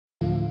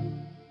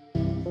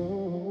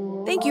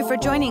Thank you for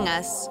joining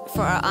us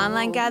for our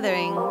online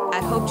gathering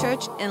at Hope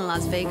Church in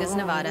Las Vegas,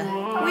 Nevada.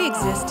 We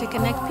exist to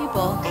connect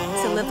people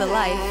to live the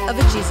life of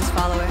a Jesus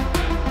follower.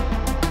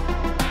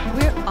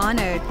 We're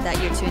honored that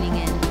you're tuning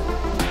in.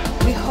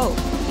 We hope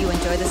you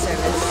enjoy the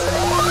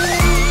service.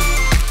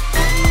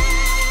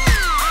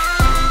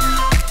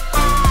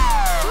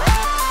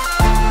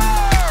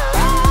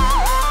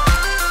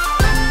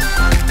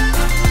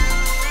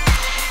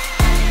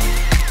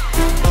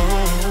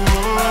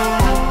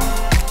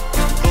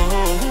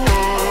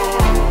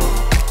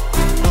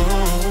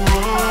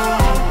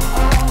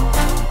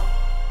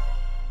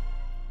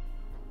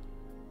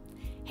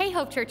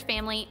 Church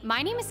family,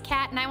 my name is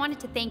Kat and I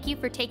wanted to thank you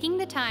for taking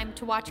the time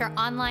to watch our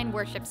online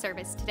worship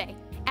service today.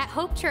 At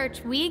Hope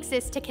Church, we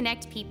exist to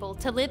connect people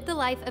to live the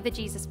life of a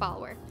Jesus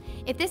follower.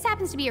 If this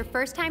happens to be your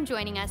first time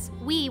joining us,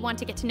 we want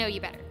to get to know you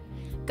better.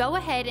 Go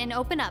ahead and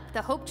open up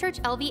the Hope Church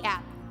LV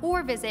app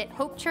or visit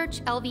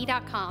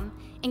hopechurchlv.com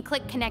and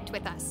click Connect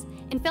with Us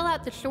and fill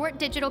out the short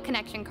digital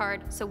connection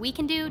card so we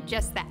can do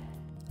just that.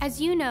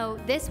 As you know,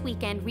 this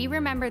weekend we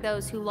remember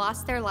those who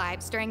lost their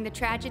lives during the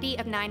tragedy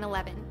of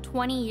 9/11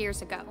 20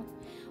 years ago.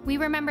 We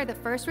remember the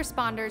first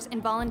responders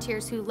and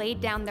volunteers who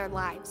laid down their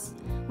lives.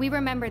 We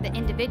remember the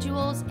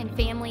individuals and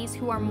families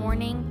who are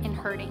mourning and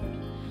hurting.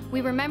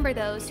 We remember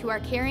those who are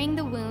carrying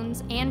the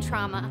wounds and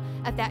trauma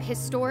of that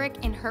historic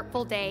and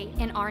hurtful day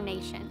in our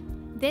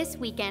nation. This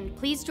weekend,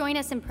 please join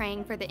us in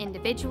praying for the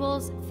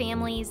individuals,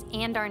 families,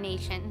 and our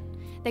nation,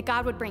 that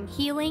God would bring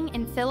healing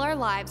and fill our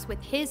lives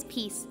with His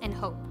peace and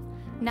hope,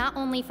 not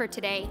only for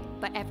today,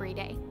 but every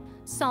day.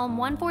 Psalm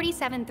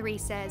 147:3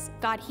 says,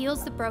 God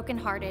heals the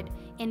brokenhearted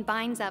and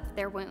binds up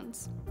their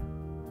wounds.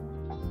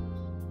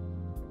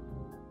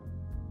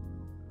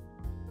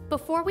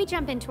 Before we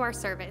jump into our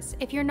service,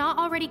 if you're not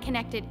already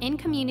connected in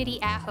community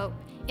at Hope,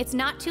 it's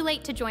not too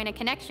late to join a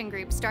connection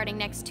group starting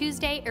next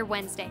Tuesday or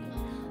Wednesday.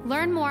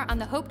 Learn more on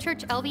the Hope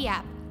Church LV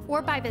app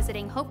or by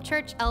visiting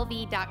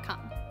hopechurchlv.com.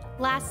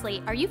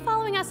 Lastly, are you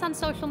following us on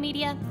social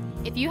media?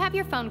 If you have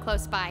your phone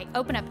close by,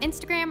 open up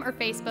Instagram or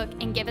Facebook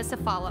and give us a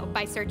follow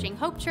by searching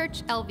Hope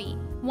Church LV.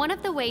 One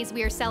of the ways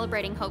we are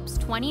celebrating Hope's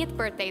 20th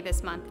birthday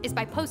this month is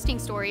by posting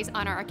stories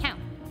on our account.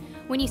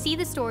 When you see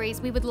the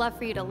stories, we would love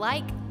for you to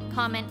like,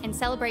 comment, and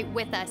celebrate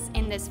with us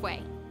in this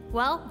way.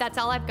 Well, that's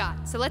all I've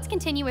got, so let's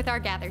continue with our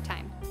gather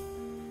time.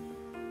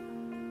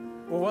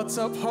 Well, what's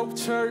up, Hope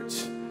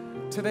Church?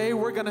 Today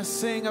we're going to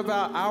sing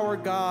about our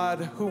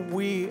God whom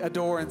we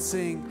adore and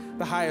sing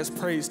the highest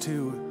praise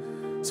to.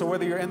 So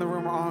whether you're in the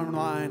room or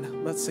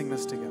online, let's sing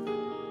this together.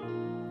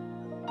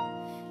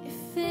 If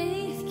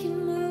faith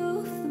can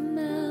move the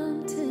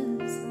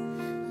mountains,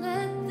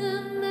 let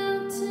the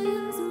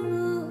mountains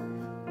move.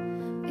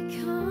 I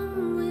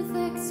come with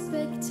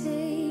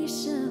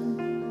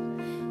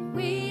expectation,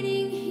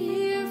 waiting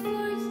here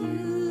for you.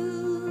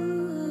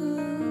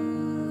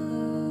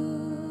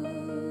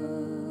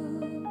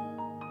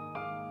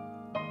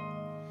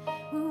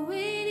 We're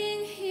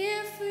waiting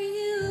here for you.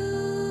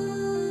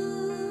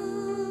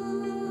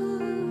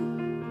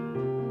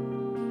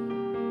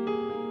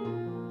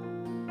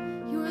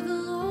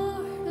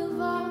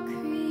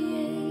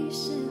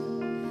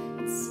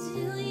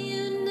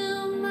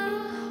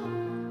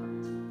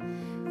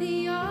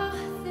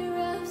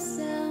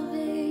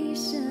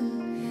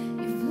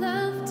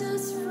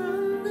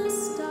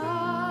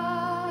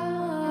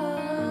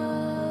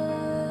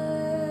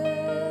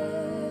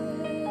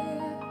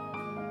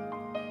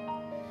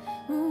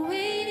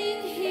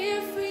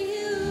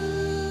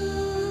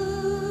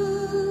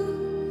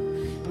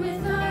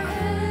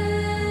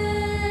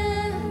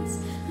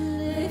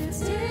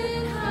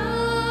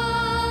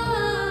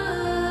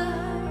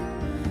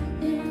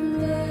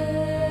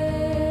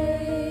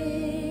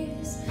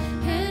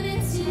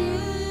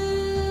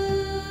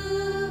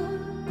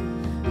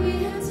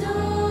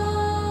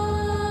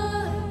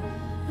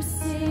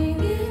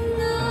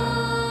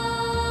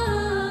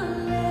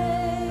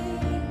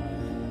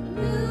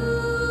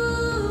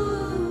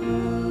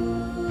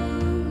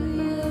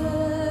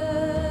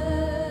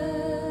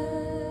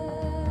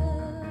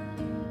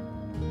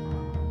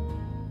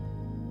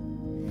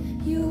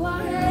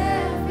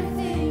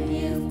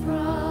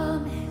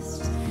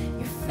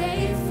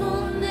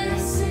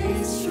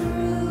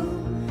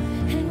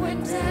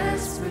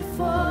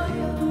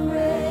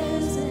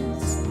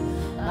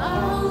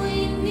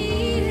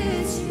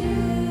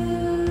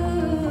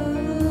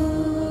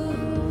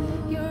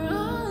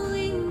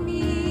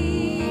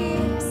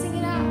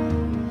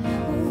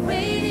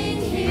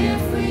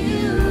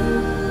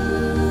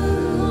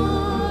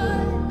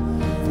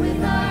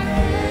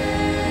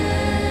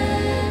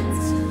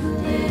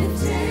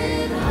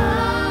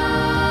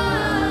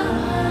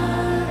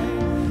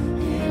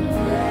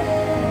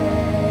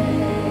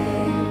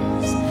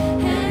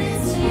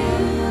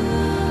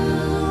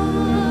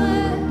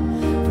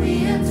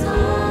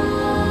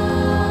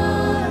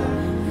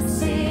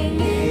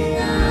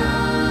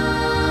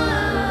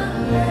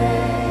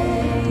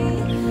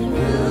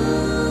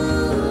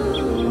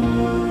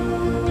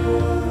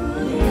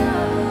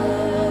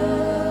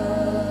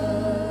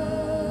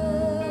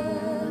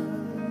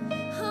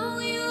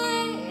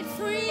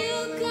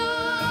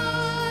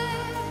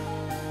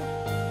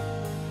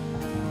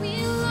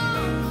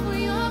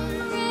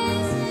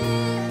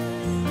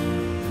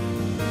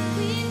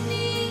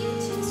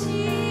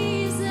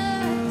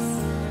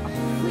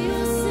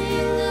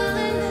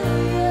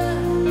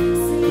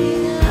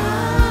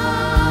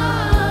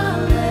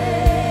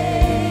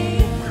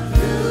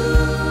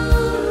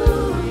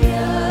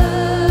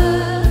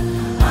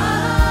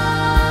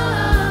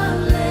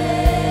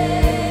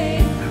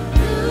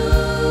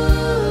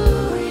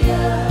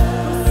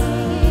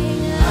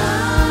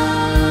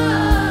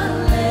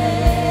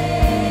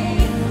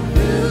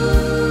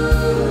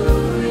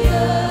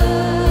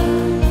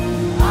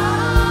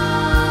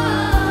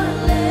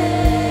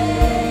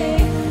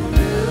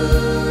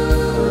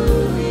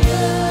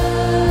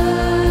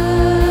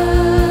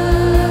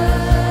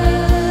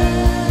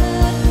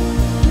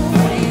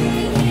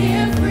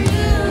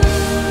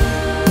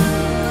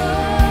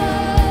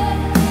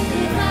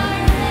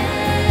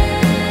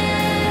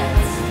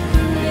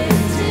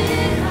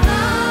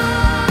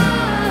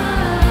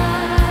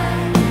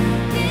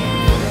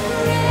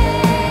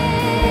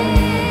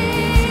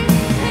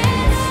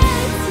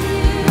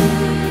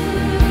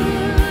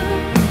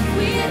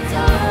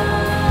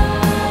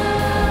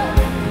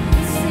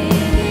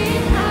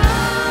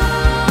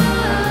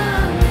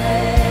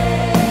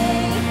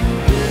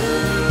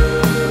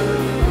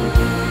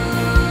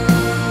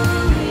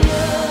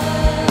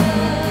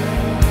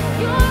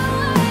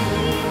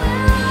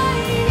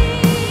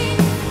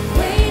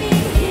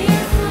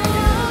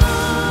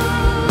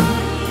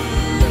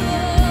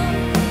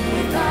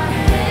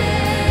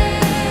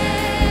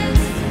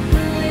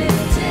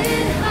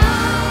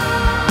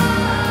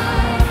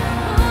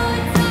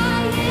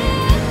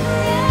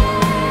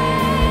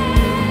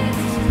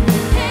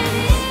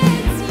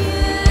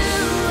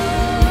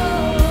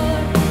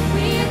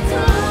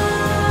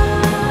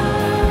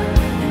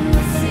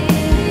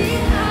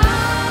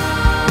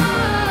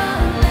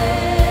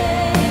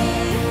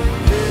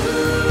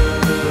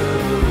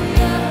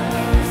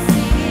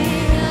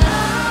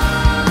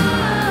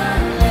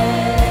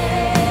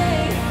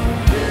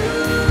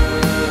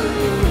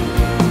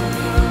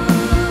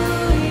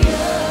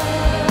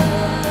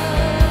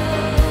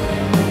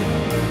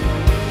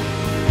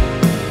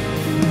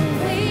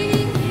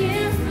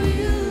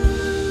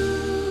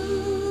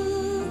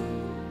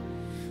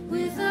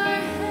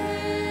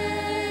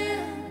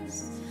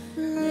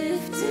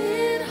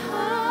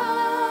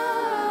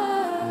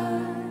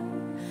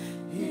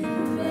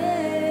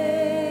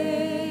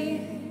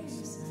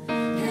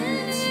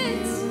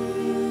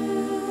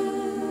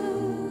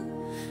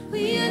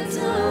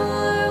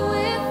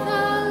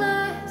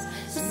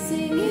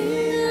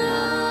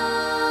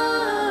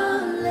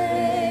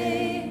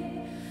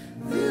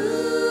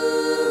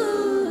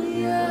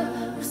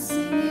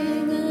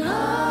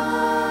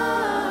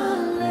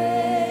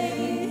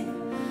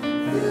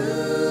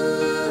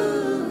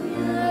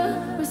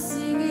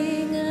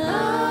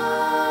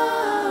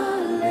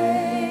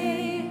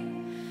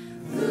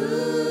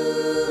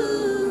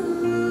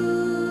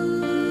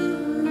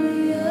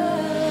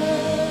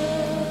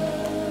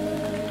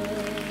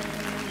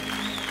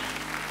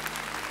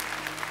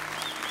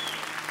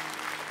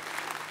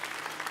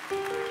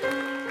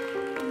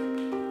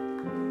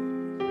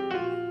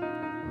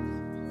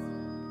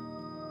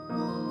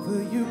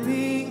 Will you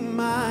be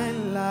my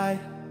light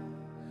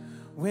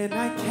when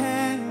I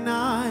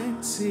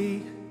cannot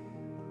see?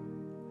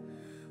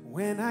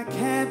 When I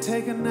can't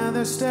take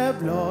another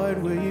step,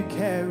 Lord, will you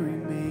carry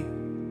me?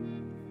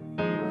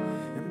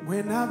 And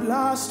when I've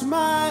lost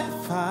my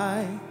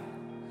fight,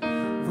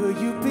 will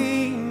you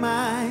be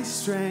my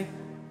strength?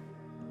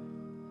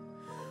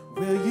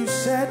 Will you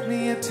set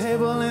me a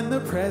table in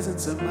the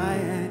presence of my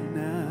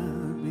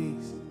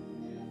enemies?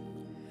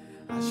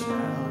 I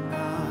shall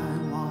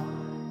not want.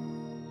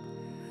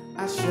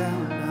 I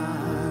shall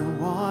not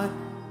want.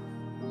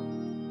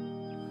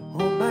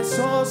 Oh, my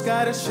soul's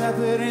got a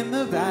shepherd in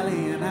the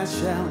valley, and I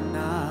shall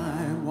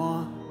not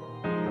want.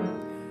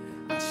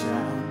 I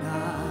shall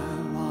not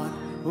want.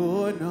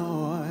 Oh,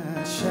 no,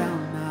 I shall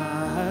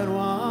not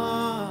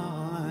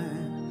want.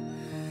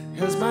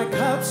 'Cause my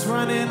cup's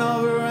running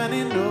over,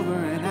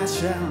 and I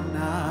shall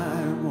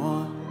not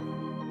want.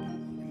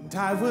 And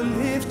I will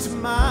lift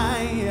my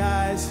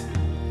eyes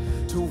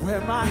to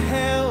where my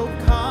help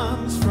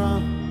comes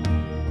from.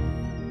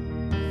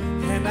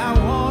 And I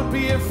won't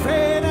be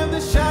afraid of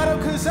the shadow,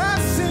 'cause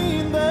I've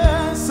seen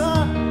the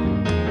sun.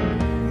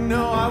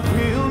 No, I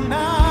will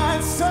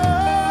not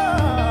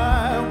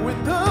stop when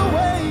the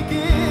way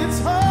gets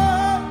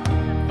hard.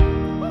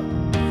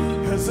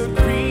 'Cause the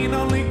green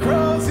only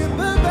grows in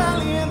the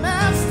valley, and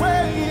that's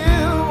where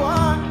you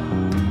are.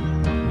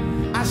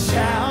 I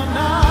shall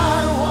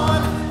not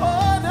want.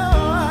 Oh no,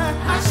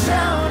 I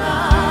shall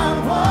not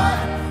want.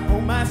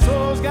 Oh, my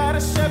soul's got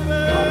a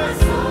shepherd. Oh, my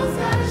soul's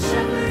got a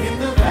shepherd in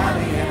the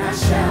valley, and I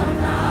shall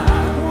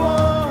not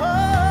want.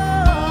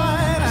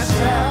 I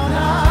shall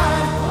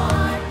not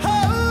want. Oh,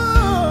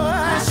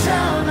 I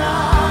shall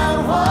not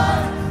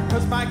want.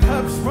 'Cause my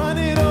cup's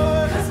running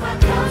over. 'Cause my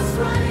cup's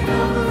running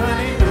over,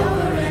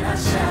 and I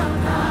shall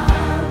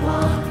not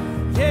want.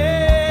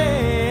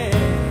 Yeah.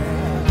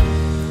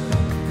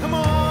 Come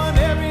on,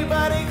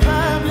 everybody,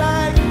 clap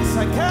like this.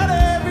 I got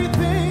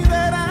everything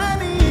that I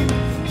need.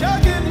 Your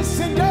goodness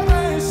and your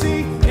mercy.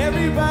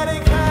 Everybody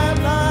clap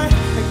like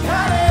I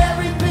got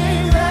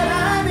everything that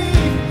I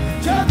need.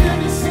 Your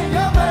goodness and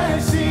your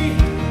mercy.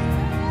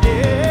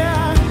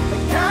 Yeah, I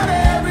got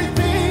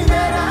everything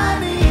that I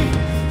need.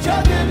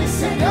 Your goodness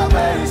and your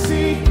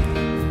mercy.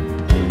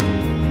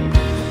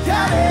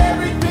 Got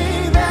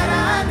everything that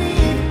I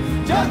need.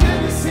 Your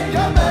goodness and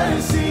your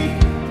mercy.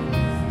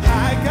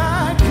 I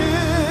got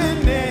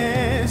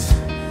goodness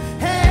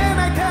and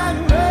I got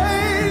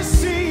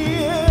mercy.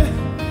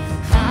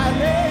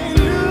 Hallelujah,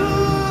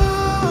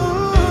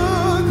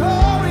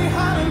 glory,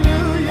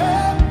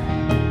 hallelujah.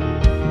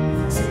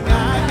 Sing,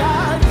 I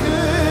got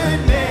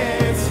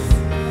goodness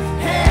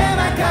and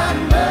I got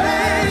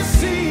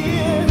mercy.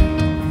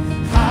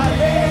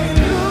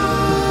 Hallelujah,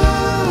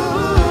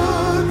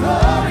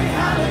 glory,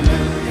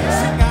 hallelujah.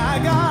 Sing, I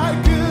got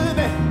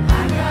goodness,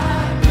 I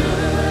got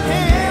goodness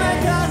and I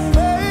got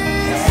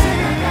mercy.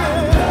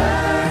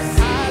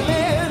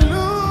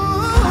 Hallelujah.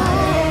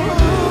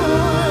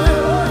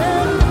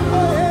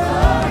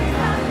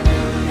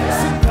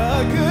 Sing, the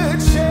good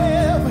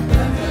shepherd,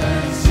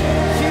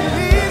 he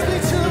leads me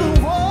to the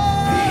waters.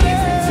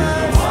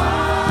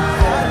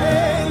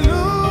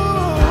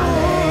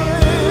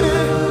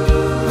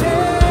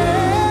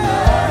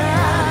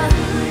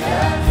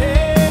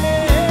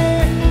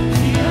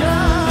 He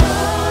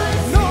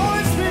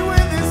anoints me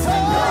with his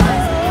oil.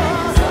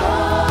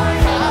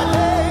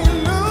 Hallelujah.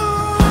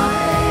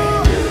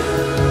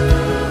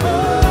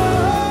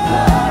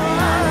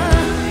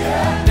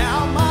 Now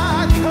my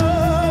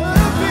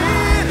cup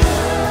is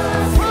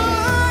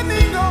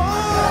running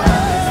over.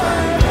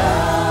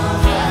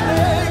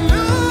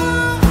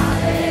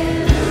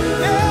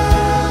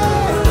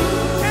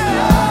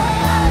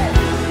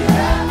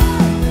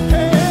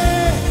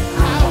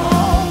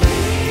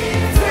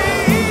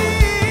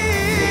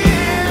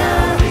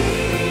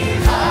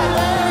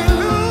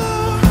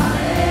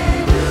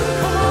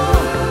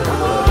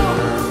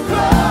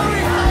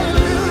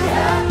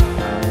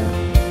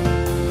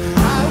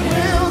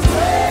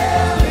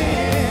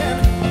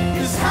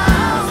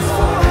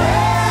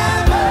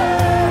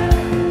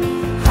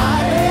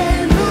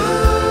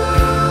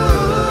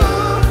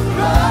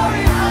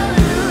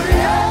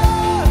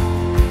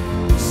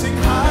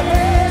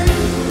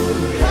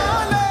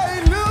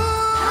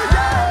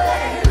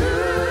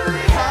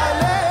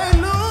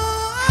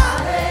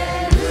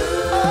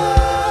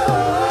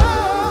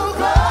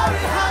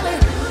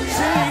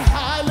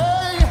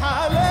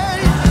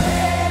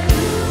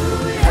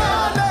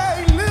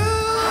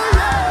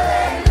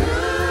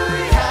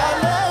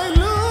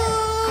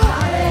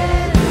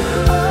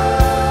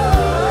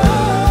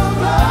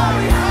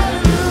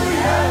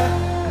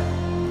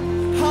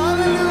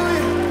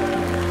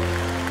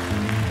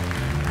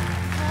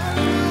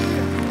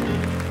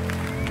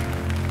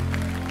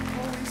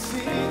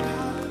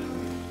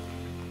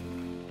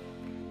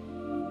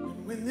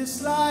 When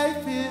this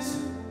life is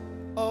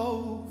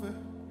over,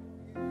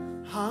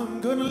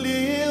 I'm gonna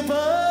live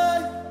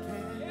again.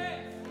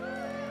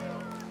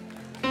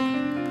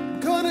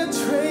 Gonna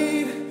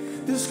trade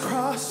this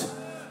cross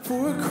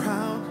for a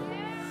crown.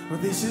 Well,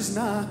 this is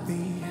not the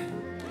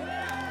end.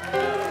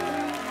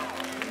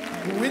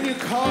 When you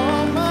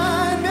call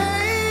my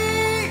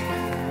name,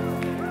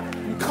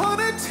 I'm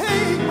gonna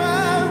take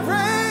my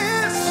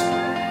rest.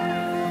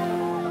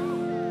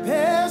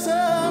 There's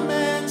a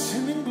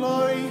mansion in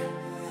glory,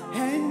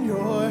 and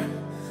you're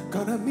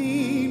gonna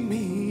meet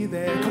me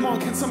there. Come on,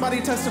 can somebody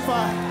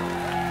testify?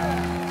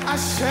 I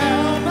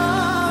shall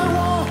not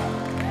want.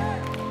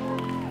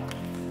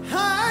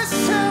 I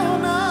shall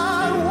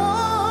not want.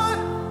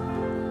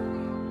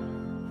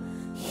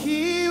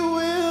 He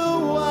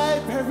will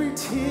wipe every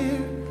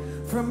tear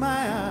from my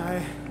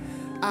eye.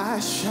 I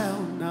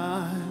shall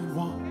not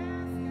want.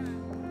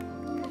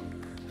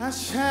 I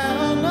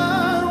shall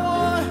not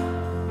want.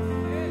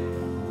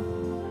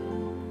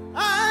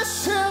 I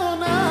shall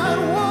not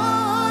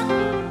want.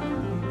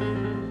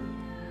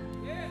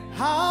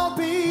 I'll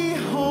be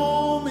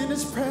home in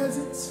His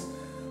presence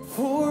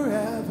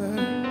forever.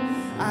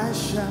 I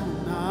shall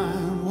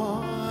not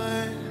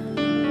want.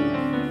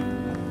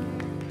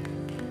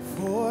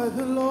 For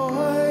the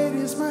Lord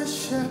is my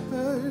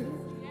shepherd.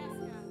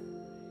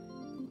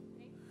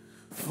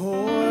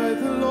 For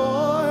the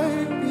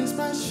Lord is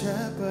my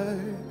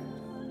shepherd.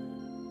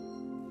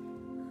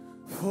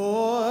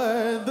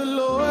 For the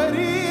Lord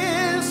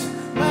is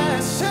my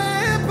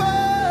shepherd.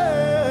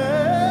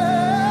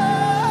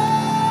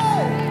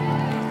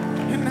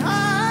 And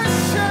I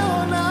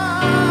shall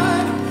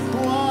not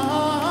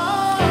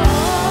want.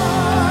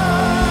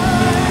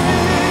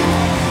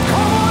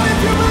 Come on, if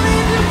you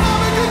believe you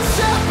have a good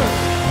shepherd.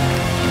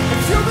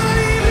 If you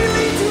believe He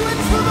leads you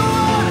into the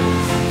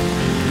waters.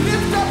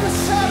 Lift up a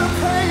shout of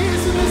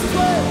praise in this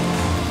place.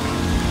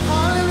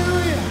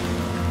 Hallelujah.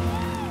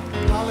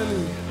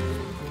 Hallelujah.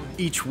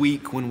 Each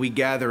week when we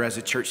gather as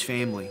a church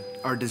family,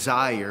 our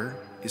desire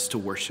is to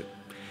worship.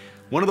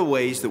 One of the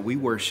ways that we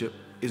worship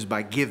is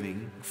by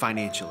giving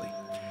financially.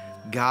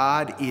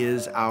 God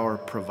is our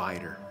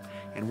provider,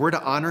 and we're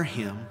to honor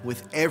Him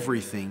with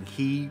everything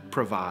He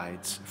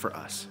provides for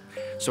us.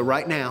 So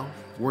right now,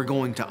 we're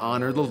going to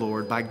honor the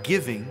Lord by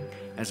giving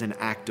as an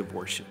act of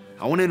worship.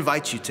 I want to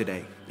invite you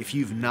today, if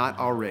you've not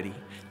already,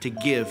 to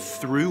give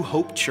through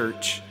Hope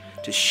Church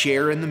to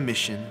share in the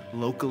mission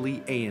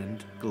locally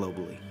and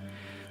globally.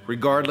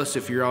 Regardless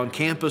if you're on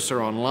campus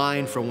or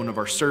online for one of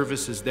our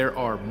services, there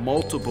are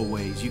multiple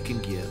ways you can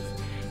give,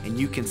 and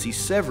you can see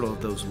several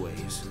of those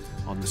ways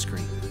on the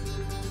screen.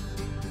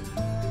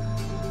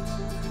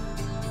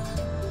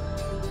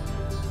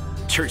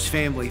 Church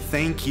family,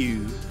 thank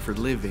you for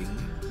living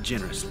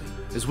generously.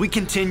 As we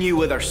continue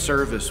with our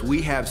service,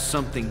 we have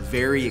something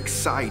very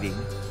exciting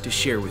to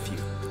share with you.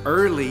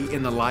 Early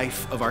in the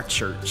life of our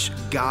church,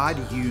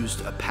 God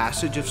used a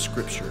passage of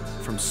scripture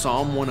from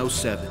Psalm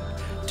 107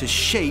 to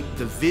shape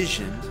the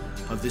vision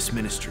of this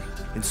ministry.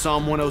 In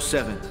Psalm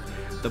 107,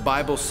 the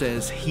Bible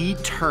says, He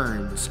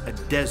turns a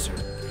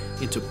desert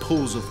into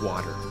pools of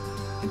water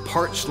and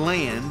parched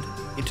land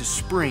into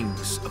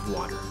springs of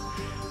water.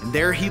 And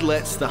there He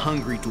lets the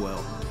hungry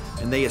dwell,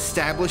 and they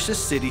establish a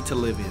city to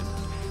live in.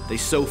 They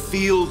sow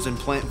fields and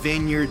plant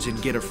vineyards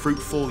and get a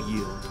fruitful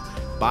yield.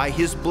 By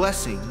His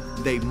blessing,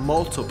 they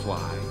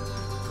multiply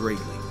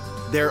greatly.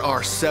 There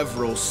are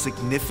several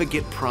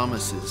significant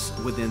promises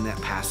within that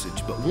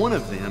passage, but one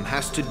of them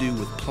has to do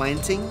with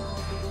planting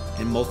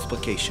and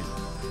multiplication.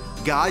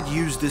 God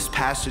used this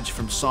passage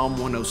from Psalm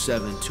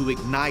 107 to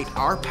ignite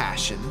our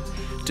passion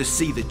to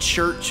see the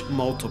church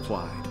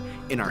multiplied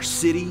in our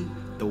city,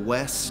 the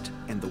West,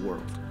 and the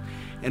world.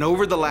 And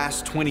over the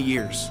last 20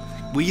 years,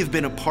 we have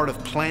been a part of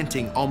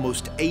planting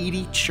almost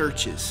 80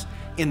 churches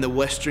in the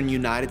Western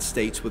United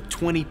States, with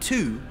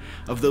 22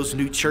 of those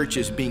new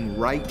churches being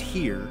right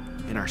here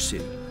in our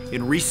city.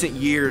 In recent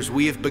years,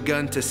 we have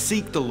begun to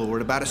seek the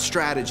Lord about a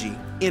strategy,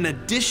 in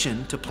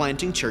addition to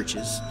planting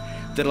churches,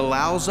 that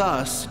allows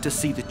us to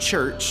see the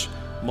church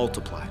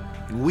multiply.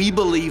 And we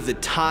believe the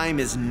time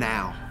is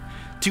now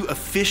to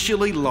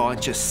officially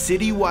launch a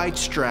citywide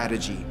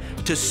strategy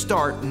to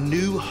start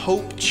new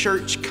Hope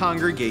Church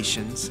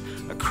congregations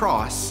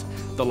across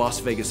the Las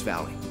Vegas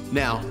Valley.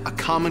 Now, a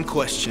common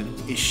question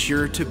is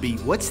sure to be,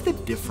 what's the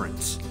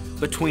difference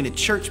between a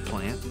church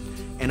plant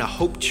and a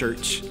Hope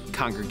Church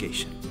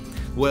congregation?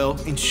 Well,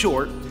 in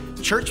short,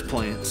 church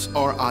plants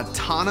are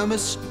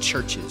autonomous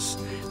churches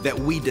that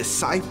we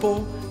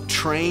disciple,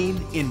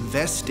 train,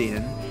 invest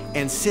in,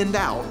 and send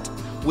out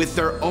with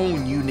their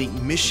own unique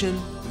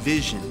mission,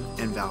 vision,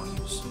 and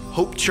values.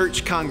 Hope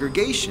Church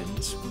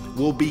congregations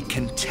will be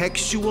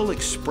contextual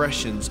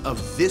expressions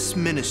of this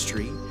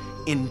ministry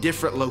in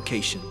different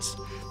locations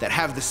that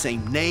have the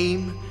same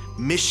name,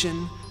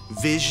 mission,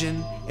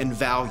 vision, and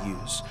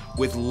values,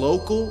 with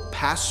local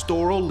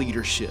pastoral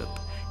leadership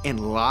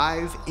and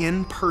live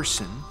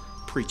in-person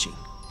preaching.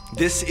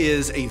 This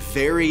is a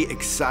very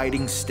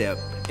exciting step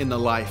in the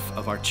life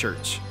of our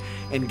church,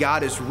 and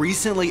God has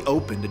recently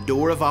opened a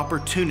door of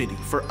opportunity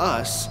for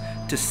us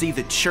to see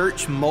the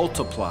church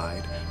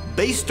multiplied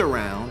based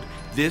around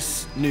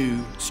this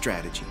new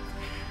strategy.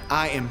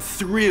 I am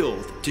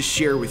thrilled to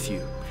share with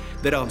you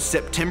that on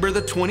September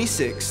the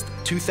 26th,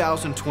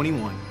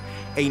 2021,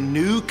 a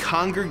new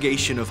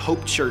congregation of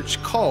Hope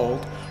Church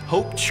called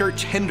Hope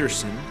Church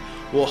Henderson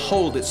will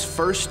hold its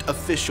first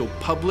official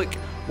public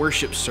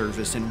worship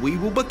service, and we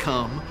will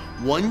become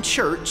one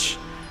church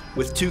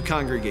with two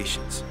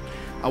congregations.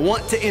 I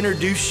want to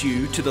introduce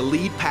you to the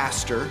lead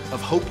pastor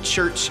of Hope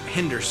Church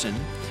Henderson,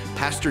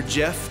 Pastor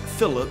Jeff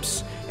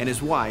Phillips, and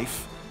his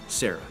wife,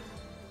 Sarah.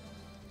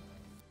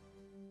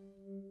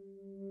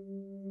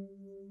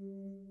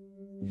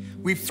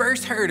 We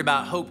first heard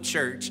about Hope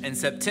Church in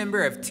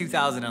September of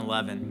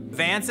 2011.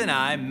 Vance and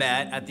I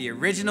met at the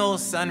original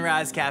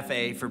Sunrise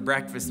Cafe for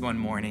breakfast one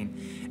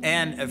morning,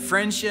 and a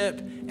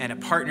friendship and a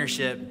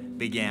partnership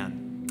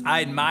began. I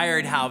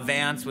admired how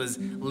Vance was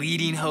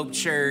leading Hope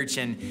Church,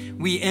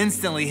 and we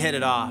instantly hit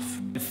it off.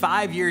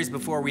 5 years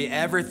before we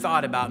ever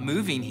thought about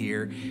moving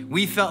here,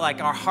 we felt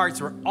like our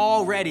hearts were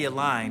already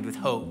aligned with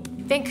hope.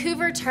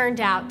 Vancouver turned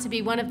out to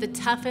be one of the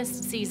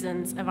toughest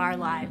seasons of our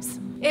lives.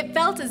 It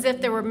felt as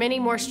if there were many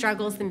more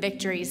struggles than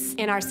victories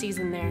in our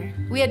season there.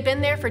 We had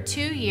been there for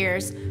 2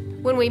 years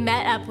when we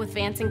met up with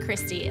Vance and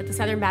Christy at the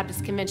Southern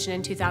Baptist Convention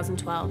in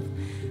 2012.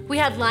 We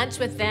had lunch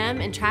with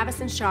them and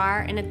Travis and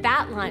Shar, and at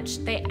that lunch,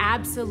 they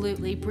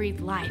absolutely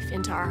breathed life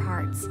into our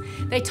hearts.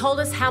 They told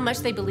us how much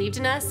they believed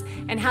in us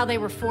and how they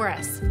were for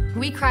us.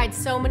 We cried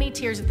so many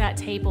tears at that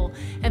table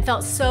and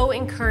felt so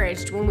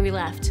encouraged when we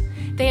left.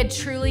 They had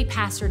truly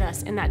pastored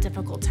us in that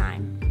difficult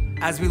time.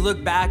 As we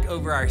look back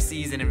over our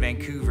season in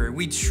Vancouver,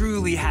 we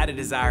truly had a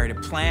desire to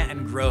plant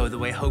and grow the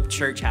way Hope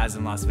Church has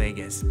in Las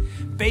Vegas.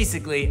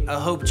 Basically, a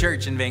Hope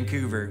Church in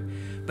Vancouver.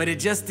 But it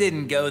just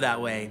didn't go that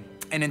way.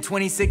 And in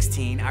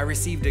 2016, I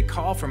received a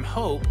call from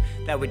Hope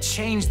that would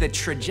change the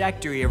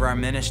trajectory of our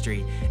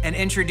ministry and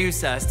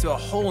introduce us to a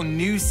whole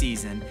new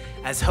season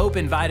as Hope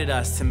invited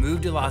us to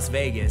move to Las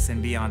Vegas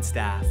and be on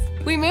staff.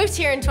 We moved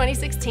here in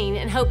 2016,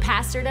 and Hope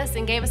pastored us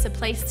and gave us a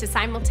place to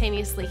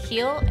simultaneously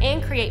heal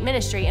and create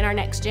ministry in our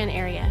next gen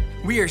area.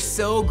 We are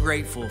so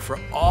grateful for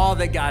all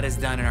that God has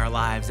done in our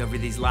lives over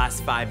these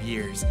last 5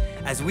 years,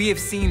 as we have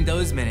seen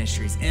those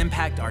ministries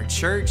impact our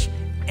church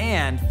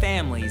and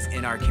families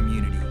in our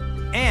community.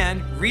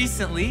 And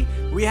recently,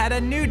 we had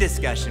a new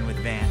discussion with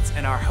Vance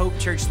and our Hope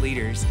Church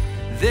leaders,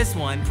 this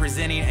one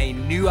presenting a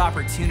new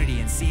opportunity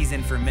and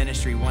season for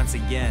ministry once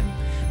again,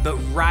 but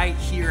right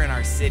here in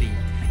our city,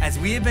 as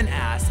we have been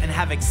asked and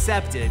have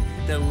accepted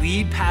the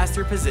lead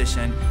pastor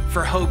position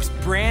for Hope's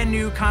brand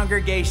new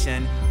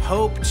congregation,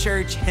 Hope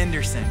Church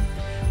Henderson.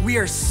 We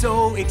are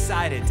so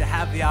excited to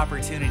have the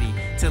opportunity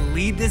to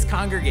lead this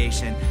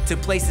congregation to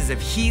places of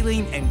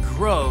healing and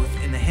growth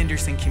in the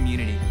Henderson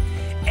community.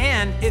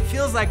 And it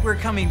feels like we're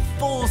coming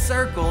full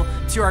circle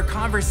to our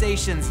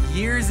conversations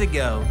years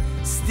ago,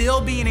 still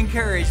being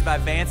encouraged by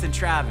Vance and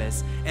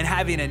Travis and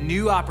having a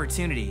new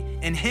opportunity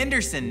in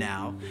Henderson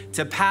now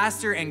to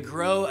pastor and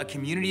grow a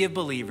community of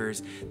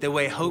believers the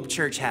way Hope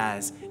Church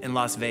has in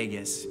Las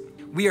Vegas.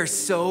 We are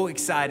so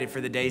excited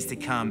for the days to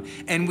come,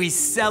 and we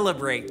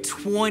celebrate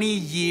 20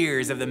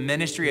 years of the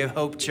ministry of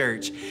Hope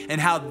Church and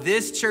how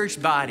this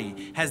church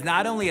body has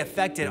not only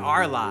affected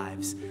our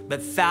lives,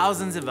 but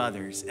thousands of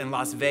others in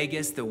Las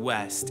Vegas, the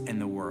West,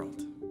 and the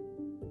world.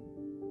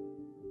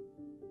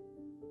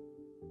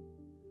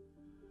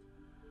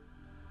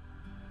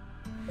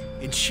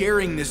 In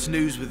sharing this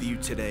news with you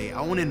today, I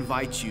want to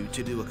invite you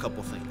to do a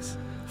couple things.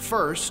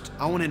 First,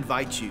 I want to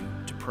invite you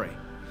to pray.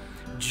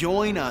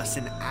 Join us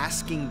in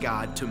asking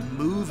God to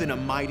move in a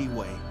mighty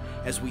way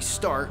as we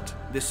start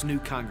this new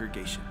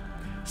congregation.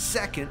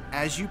 Second,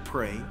 as you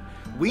pray,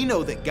 we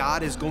know that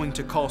God is going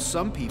to call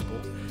some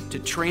people to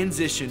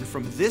transition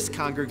from this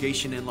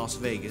congregation in Las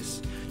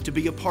Vegas to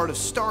be a part of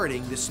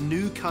starting this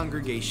new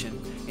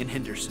congregation in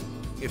Henderson.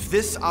 If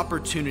this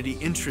opportunity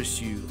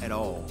interests you at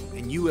all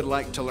and you would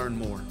like to learn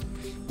more,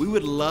 we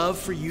would love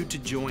for you to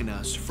join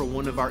us for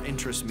one of our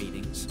interest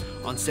meetings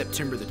on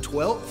September the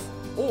 12th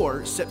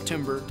or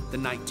September the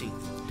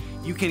 19th.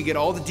 You can get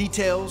all the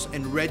details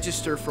and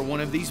register for one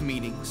of these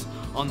meetings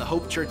on the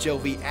Hope Church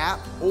LV app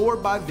or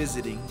by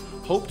visiting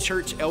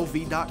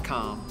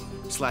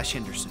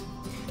hopechurchlv.com/Henderson.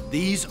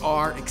 These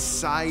are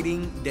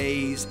exciting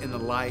days in the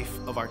life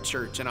of our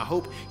church, and I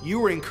hope you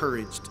were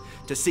encouraged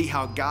to see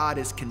how God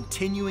is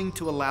continuing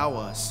to allow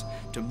us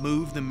to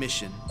move the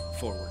mission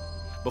forward.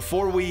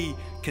 Before we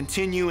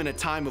continue in a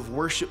time of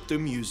worship through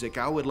music,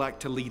 I would like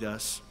to lead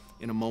us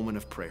in a moment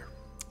of prayer.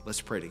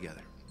 Let's pray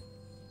together.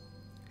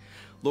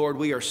 Lord,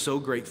 we are so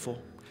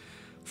grateful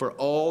for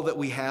all that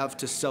we have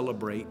to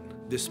celebrate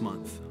this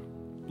month.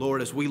 Lord,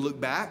 as we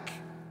look back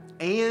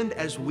and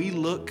as we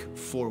look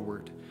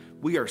forward,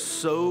 we are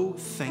so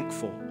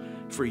thankful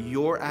for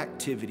your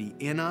activity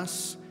in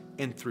us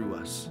and through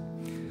us.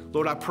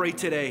 Lord, I pray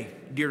today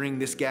during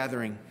this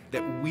gathering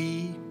that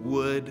we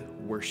would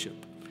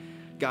worship.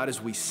 God,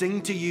 as we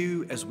sing to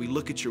you, as we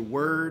look at your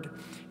word,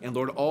 and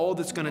Lord, all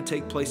that's going to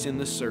take place in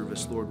this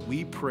service, Lord,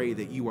 we pray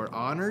that you are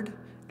honored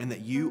and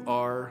that you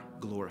are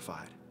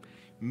glorified.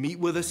 Meet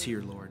with us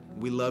here, Lord.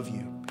 We love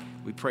you.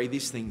 We pray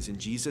these things in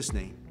Jesus'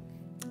 name.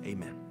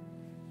 Amen.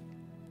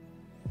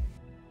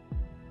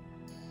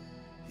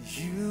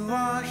 You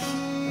are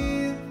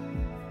here,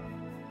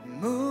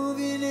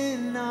 moving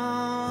in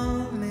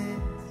our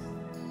midst.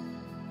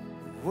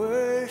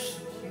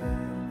 Worship you.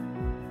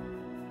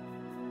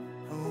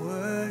 I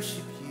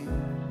worship you.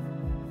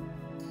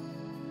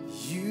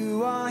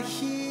 You are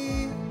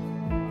here,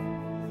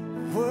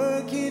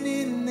 working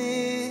in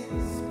this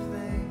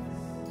place.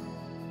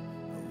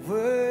 I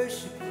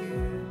worship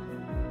you.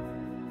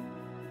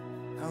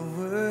 I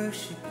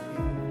worship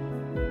you.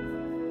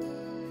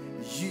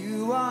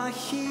 You are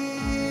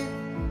here,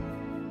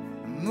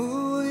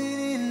 moving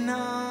in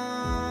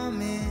our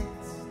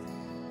midst.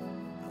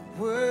 I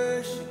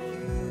worship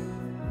you.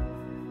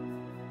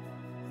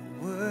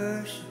 I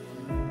worship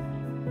you.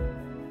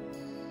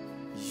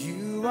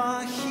 You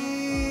are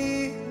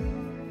here,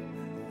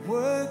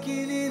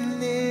 working in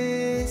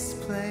this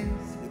place.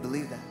 We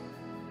believe that.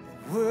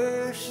 I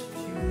worship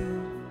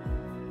you.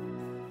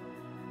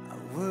 I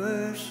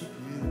worship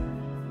you.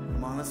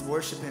 Come on, let's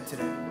worship him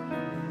today.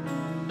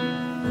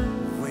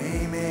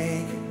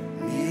 Waymaker,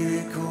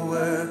 miracle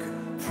worker,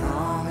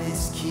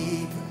 promise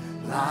keeper,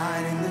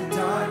 light in the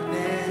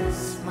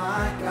darkness.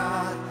 My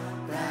God,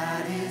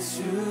 that is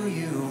who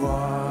you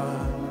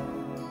are.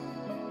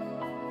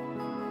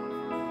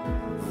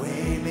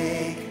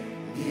 Waymaker,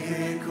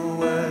 miracle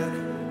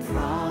worker,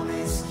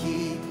 promise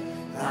keeper,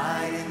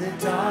 light in the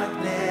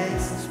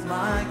darkness.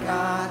 My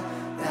God,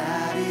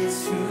 that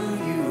is who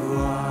you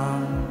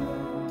are.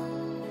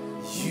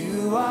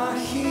 You are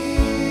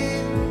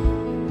here,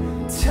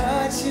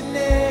 touching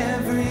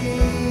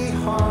every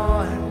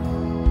heart.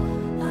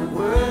 I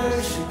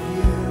worship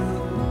you.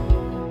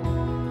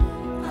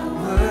 I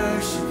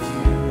worship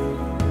you.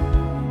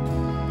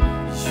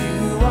 You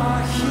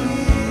are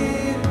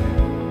here,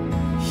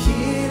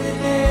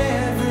 healing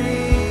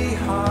every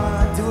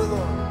heart. Do it,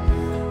 Lord.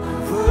 I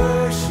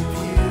worship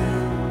you.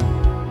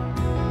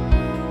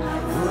 I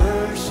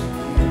worship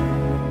you.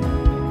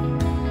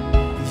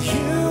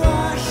 You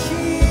are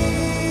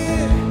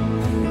here,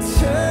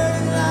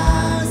 turning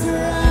lives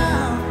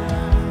around.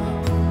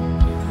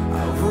 I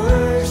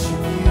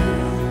worship you.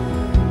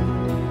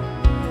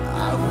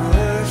 I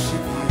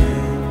worship you.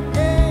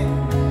 Yeah.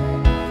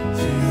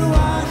 You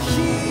are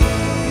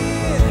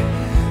here,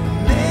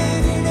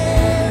 mending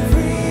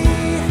every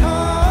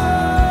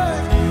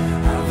heart.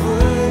 I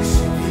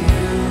worship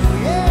you.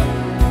 Yeah.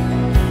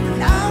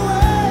 And I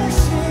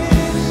worship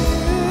you.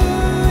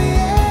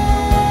 Yeah.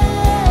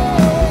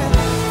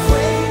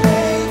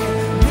 Waymaker,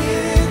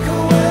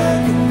 miracle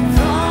worker,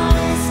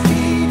 promise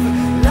keeper,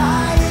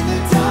 light in the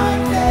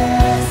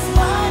darkness.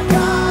 My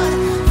God,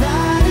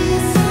 that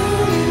is who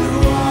you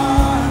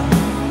are.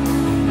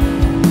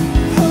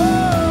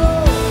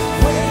 Oh,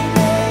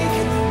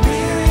 waymaker,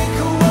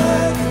 miracle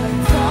worker,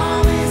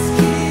 promise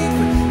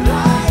keeper,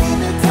 light in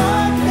the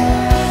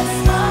darkness.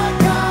 My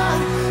God,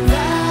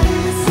 that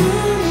is who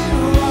you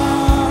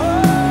are.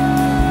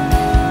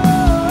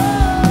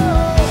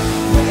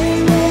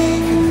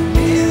 Waymaker,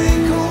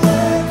 miracle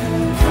worker,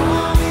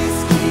 promise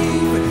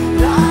keeper,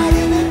 light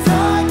in the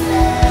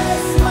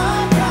darkness.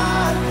 My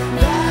God,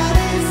 that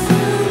is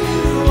who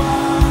you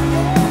are.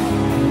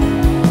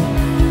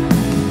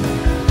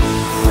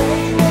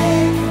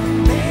 Waymaker,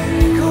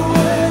 miracle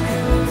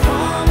worker,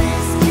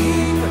 promise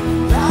keeper,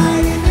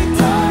 light in the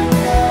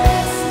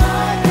darkness.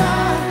 My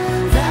God,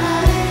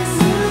 that is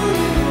who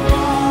you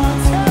are.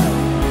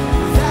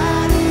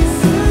 That is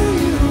who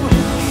you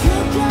are.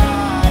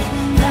 God,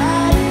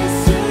 that is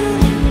who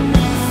you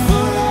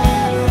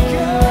forever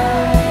good.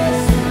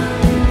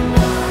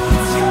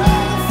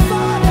 Eternal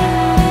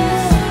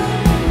fathers,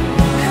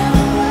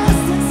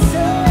 everlasting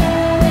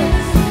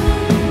sons,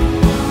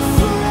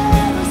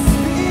 forever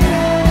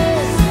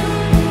spirits.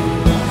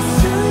 It's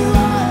who you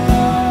are,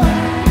 Lord.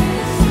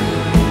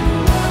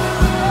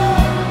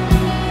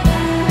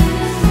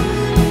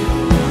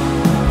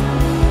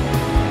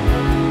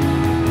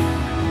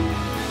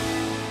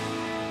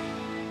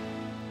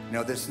 You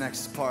know, this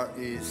next part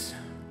is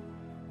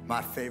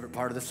my favorite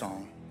part of the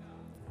song.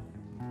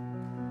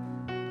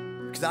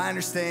 Because I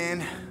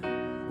understand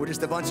we're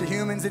just a bunch of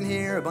humans in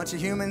here, a bunch of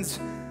humans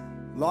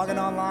logging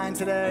online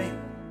today.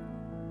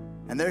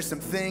 And there's some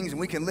things, and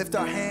we can lift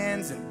our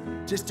hands.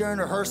 And just during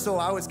rehearsal,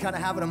 I was kind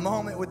of having a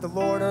moment with the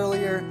Lord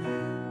earlier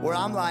where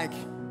I'm like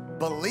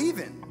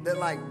believing that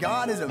like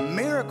God is a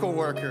miracle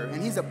worker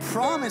and he's a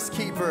promise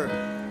keeper.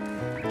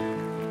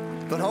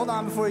 But hold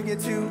on before you get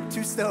too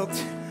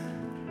stoked.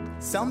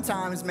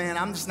 Sometimes, man,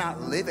 I'm just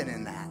not living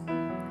in that.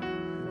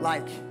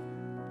 Like,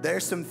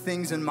 there's some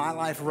things in my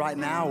life right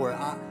now where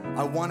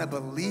I want to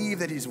believe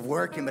that he's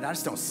working, but I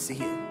just don't see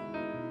it.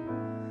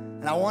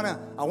 And I want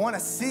to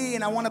see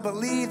and I want to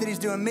believe that he's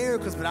doing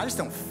miracles, but I just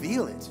don't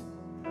feel it.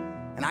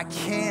 And I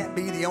can't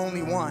be the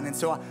only one. And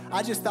so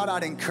I just thought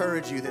I'd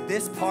encourage you that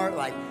this part,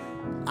 like,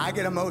 I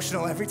get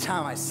emotional every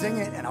time I sing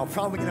it, and I'll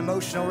probably get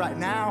emotional right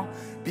now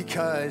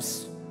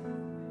because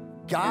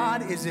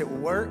God is at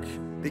work,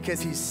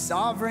 because he's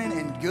sovereign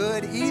and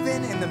good,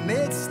 even in the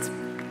midst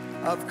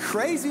of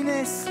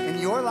craziness in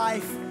your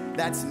life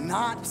that's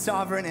not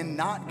sovereign and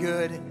not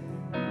good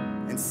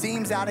and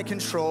seems out of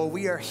control.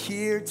 We are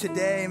here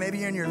today. Maybe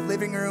you're in your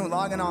living room,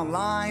 logging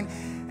online,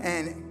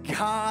 And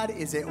God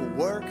is at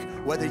work,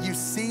 whether you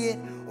see it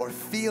or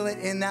feel it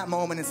in that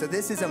moment. And so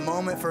this is a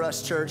moment for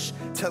us, church,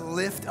 to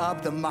lift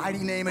up the mighty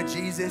name of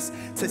Jesus,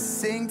 to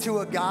sing to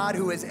a God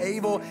who is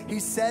able. He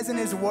says in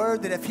his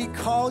word that if he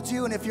called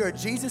you, and if you're a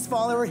Jesus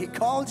follower, he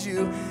called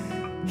you,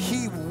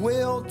 he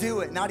will do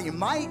it. Not he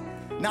might,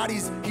 not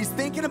he's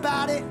thinking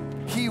about it.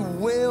 He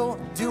will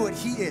do it.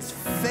 He is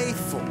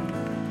faithful.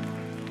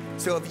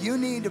 So if you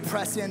need to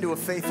press into a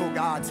faithful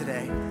God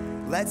today,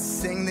 let's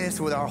sing this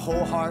with our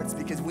whole hearts,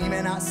 because we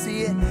may not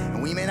see it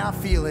and we may not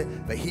feel it,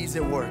 but he's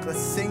at work. Let's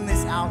sing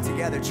this out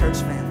together, church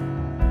family.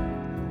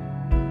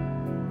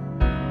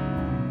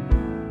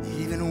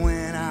 Even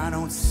when I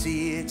don't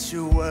see it,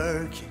 you're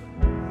working.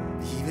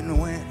 Even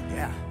when,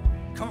 yeah,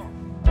 come on.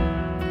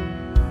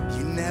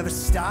 You never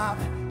stop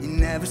working. You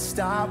never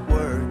stop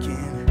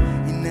working.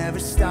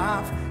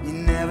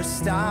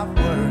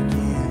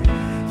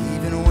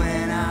 Even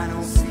when I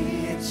don't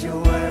see it, you're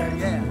working.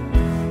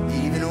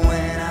 Yeah. Even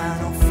when I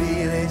don't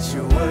feel it,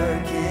 you're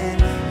working.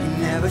 You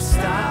never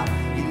stop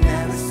working.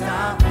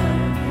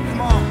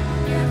 Come on,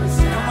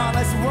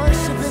 let's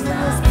worship him in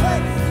this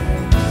place.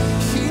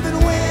 Even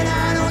when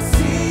I don't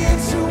see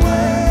it, you're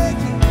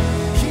working.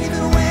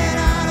 Even when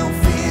I don't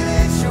feel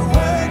it, you're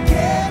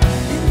working.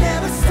 You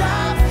never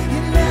stop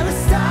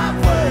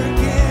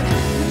working.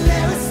 You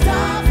never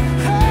stop.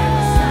 Oh,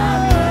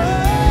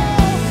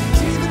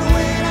 even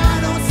when I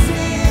don't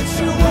see it,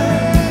 you're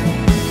working.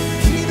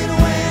 Even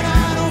when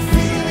I don't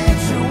feel it,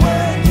 you're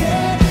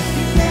working.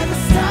 You never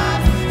stop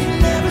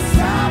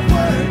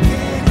working.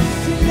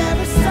 You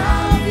never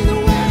stop. You're the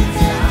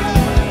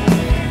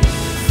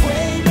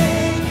way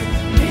maker,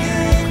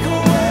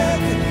 miracle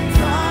worker,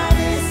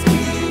 promise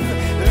keeper,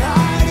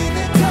 light in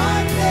the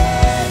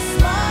darkness.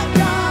 My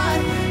God,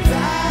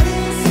 that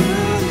is who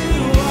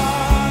you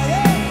are.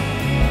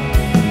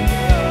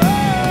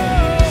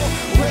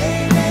 Way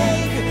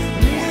maker,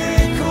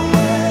 miracle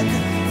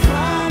worker,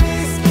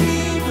 promise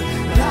keeper,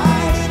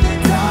 light in the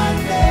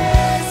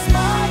darkness.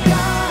 My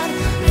God,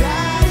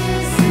 that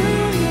is who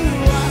you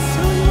are.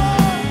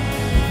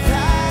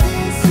 That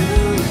is who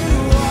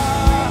you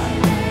are.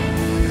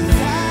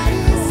 That is who you are. That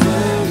is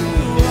who you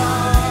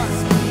are.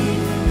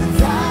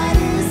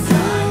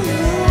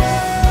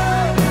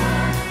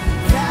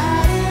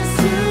 That is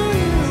who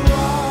you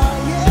are.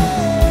 Yeah,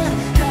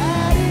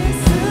 that is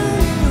who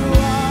you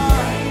are. That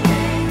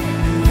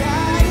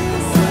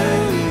is who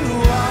you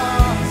are.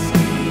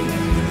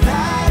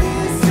 That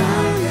is who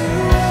you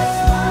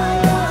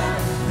are.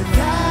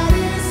 That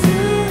is who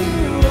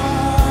you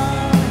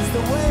are. It's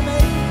the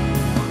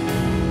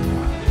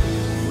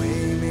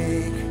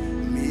Waymaker,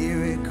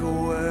 miracle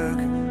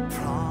worker,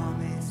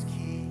 promise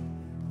keep,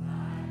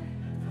 light in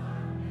the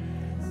darkness.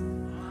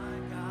 My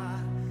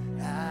God,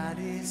 that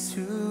is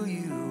who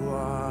you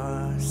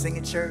are. Sing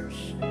it, church.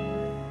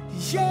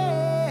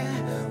 Yeah,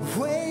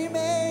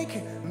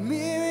 Waymaker,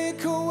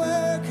 miracle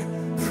worker,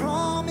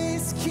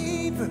 promise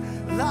keeper,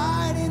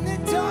 light in the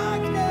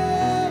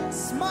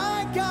darkness.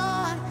 My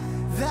God,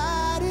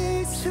 that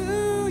is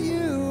who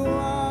you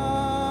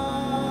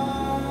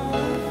are.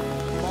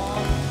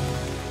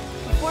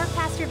 Before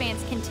Pastor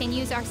Vance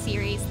continues our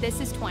series, This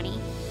is 20,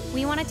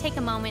 we want to take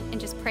a moment and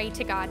just pray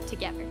to God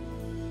together.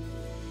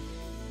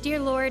 Dear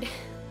Lord,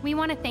 we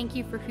want to thank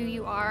you for who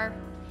you are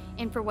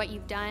and for what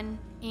you've done,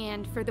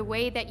 and for the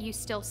way that you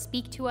still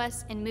speak to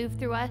us and move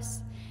through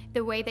us,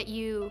 the way that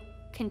you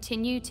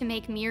continue to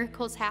make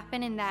miracles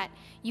happen, and that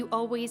you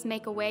always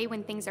make a way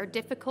when things are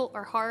difficult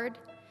or hard,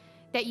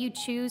 that you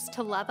choose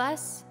to love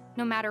us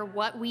no matter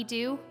what we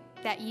do,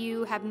 that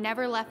you have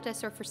never left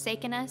us or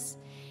forsaken us,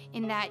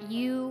 and that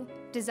you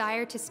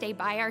desire to stay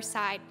by our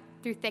side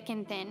through thick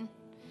and thin.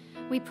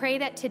 We pray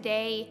that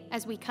today,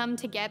 as we come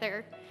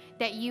together,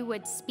 that you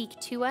would speak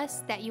to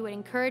us, that you would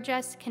encourage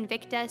us,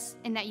 convict us,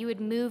 and that you would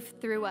move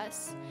through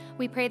us.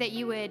 We pray that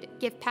you would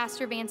give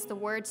Pastor Vance the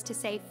words to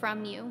say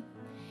from you,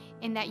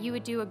 and that you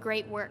would do a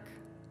great work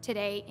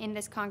today in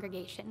this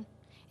congregation.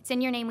 It's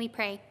in your name we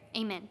pray.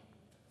 Amen.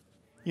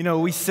 You know,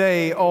 we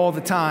say all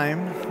the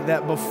time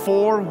that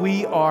before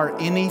we are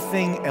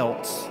anything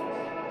else,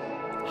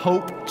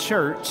 Hope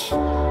Church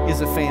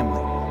is a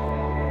family.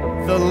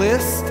 The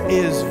list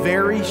is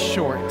very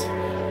short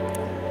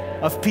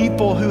of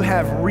people who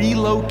have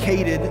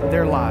relocated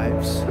their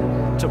lives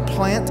to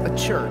plant a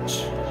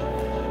church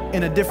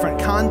in a different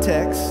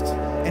context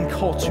and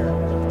culture,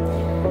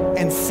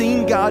 and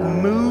seen God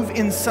move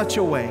in such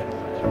a way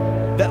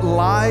that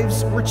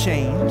lives were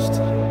changed,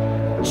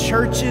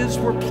 churches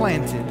were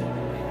planted,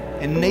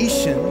 and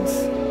nations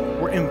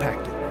were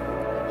impacted.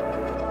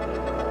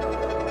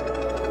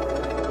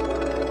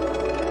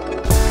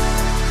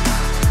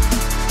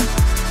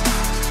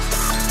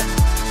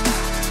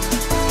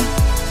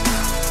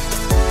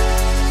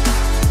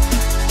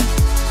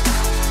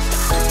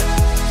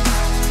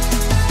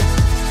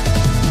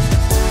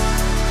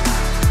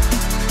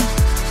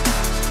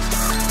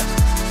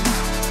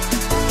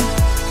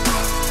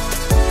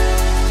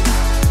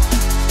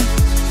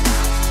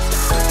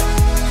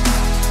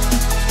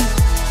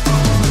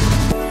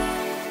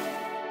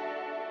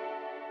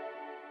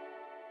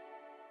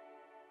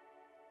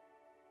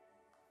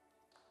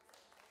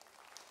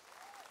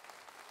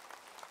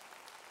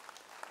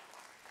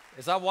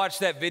 As I watched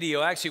that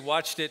video, I actually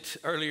watched it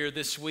earlier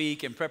this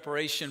week in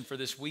preparation for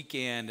this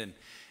weekend. And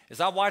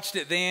as I watched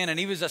it then, and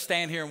even as I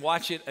stand here and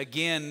watch it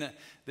again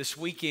this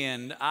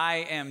weekend,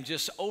 I am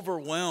just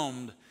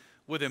overwhelmed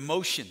with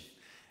emotion.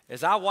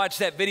 As I watched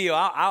that video,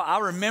 I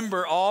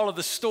remember all of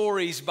the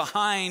stories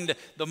behind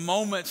the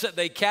moments that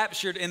they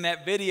captured in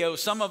that video.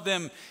 Some of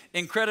them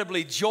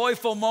incredibly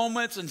joyful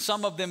moments and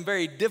some of them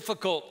very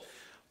difficult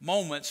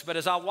moments. But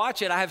as I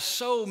watch it, I have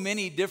so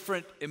many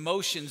different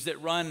emotions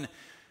that run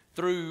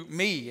through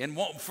me. And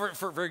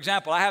for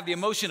example, I have the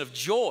emotion of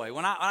joy.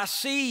 When I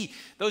see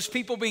those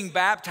people being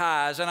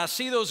baptized and I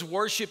see those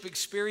worship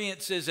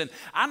experiences, and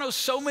I know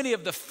so many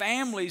of the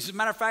families. As a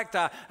matter of fact,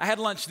 I had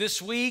lunch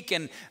this week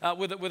and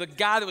with a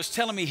guy that was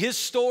telling me his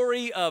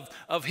story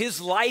of his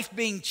life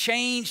being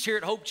changed here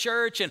at Hope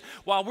Church. And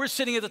while we're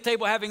sitting at the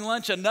table having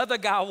lunch, another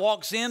guy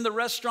walks in the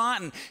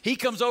restaurant and he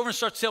comes over and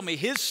starts telling me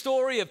his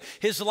story of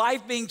his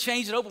life being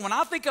changed at Hope. When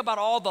I think about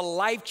all the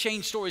life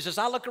change stories, as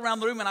I look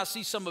around the room and I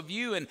see some of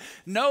you and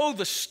know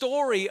the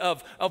story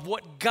of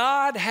what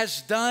God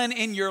has done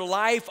in your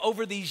life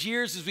over these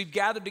years as we've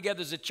gathered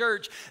together as a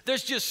church,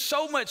 there's just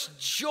so much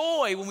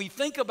joy when we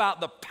think about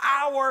the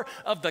power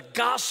of the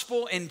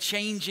gospel in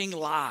changing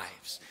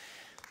lives.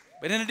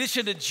 But in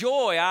addition to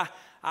joy,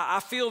 I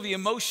feel the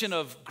emotion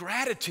of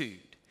gratitude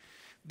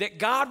that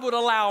God would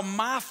allow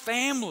my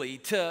family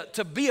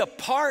to be a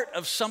part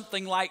of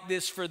something like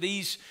this for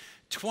these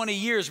 20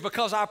 years,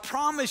 because I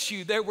promise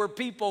you there were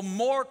people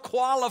more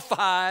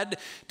qualified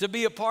to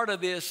be a part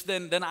of this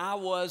than I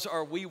was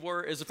or we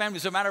were as a family.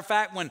 As a matter of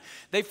fact, when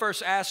they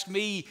first asked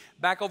me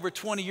back over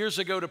 20 years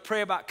ago to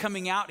pray about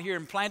coming out here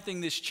and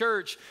planting this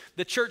church,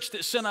 the church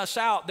that sent us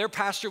out, their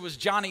pastor was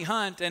Johnny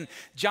Hunt, and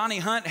Johnny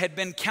Hunt had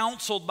been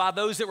counseled by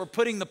those that were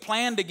putting the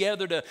plan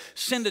together to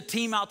send a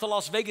team out to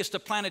Las Vegas to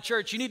plant a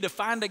church. You need to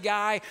find a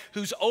guy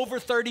who's over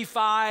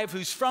 35,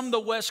 who's from the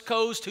West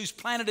Coast, who's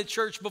planted a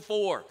church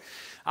before.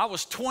 I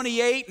was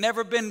 28,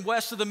 never been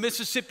west of the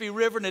Mississippi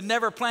River, and had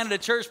never planted a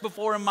church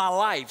before in my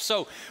life.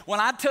 So when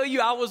I tell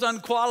you I was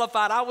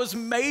unqualified, I was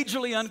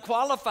majorly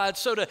unqualified.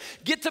 So to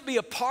get to be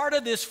a part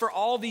of this for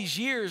all these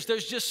years,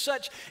 there's just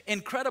such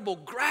incredible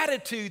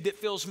gratitude that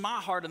fills my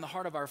heart and the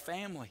heart of our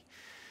family.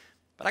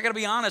 But I got to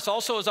be honest,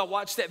 also as I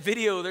watch that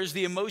video, there's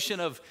the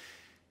emotion of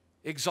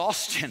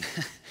exhaustion.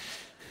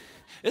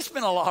 It's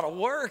been a lot of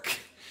work.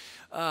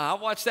 I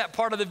watched that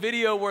part of the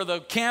video where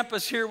the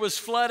campus here was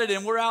flooded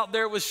and we're out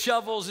there with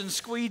shovels and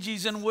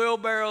squeegees and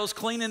wheelbarrows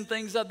cleaning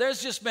things up. There's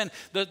just been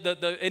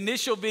the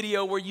initial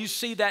video where you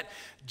see that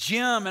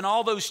gym and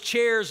all those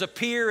chairs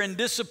appear and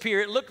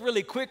disappear. It looked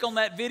really quick on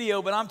that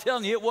video, but I'm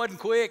telling you, it wasn't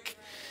quick.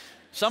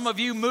 Some of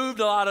you moved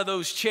a lot of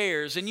those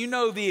chairs, and you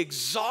know the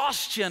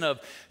exhaustion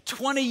of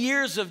 20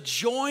 years of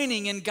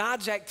joining in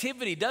God's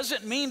activity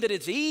doesn't mean that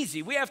it's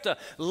easy. We have to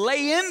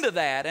lay into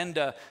that and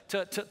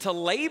to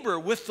labor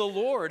with the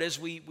Lord as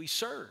we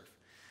serve.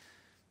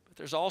 But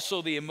there's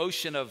also the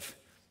emotion of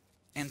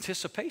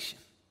anticipation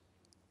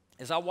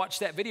as I watch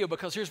that video,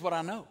 because here's what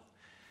I know.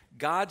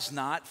 God's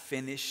not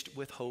finished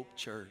with Hope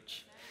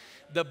Church.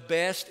 The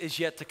best is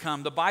yet to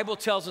come. The Bible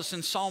tells us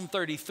in Psalm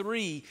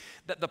 33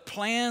 that the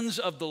plans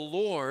of the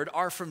Lord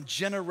are from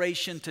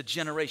generation to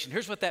generation.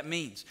 Here's what that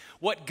means.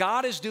 What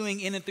God is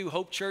doing in and through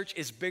Hope Church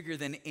is bigger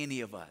than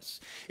any of us.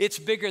 It's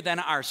bigger than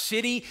our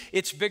city.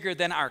 It's bigger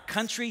than our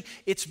country.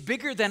 It's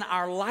bigger than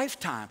our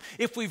lifetime.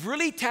 If we've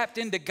really tapped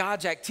into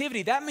God's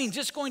activity, that means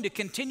it's going to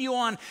continue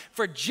on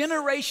for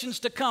generations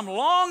to come.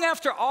 Long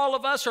after all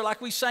of us are, like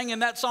we sang in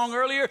that song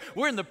earlier,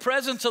 we're in the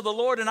presence of the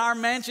Lord in our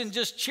mansion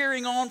just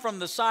cheering on from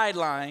the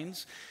sidelines.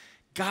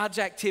 God's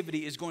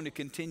activity is going to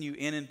continue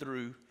in and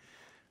through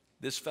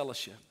this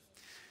fellowship.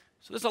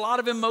 So there's a lot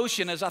of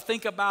emotion as I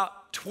think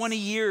about 20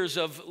 years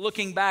of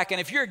looking back.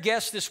 And if you're a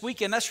guest this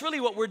weekend, that's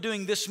really what we're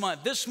doing this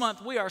month. This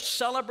month, we are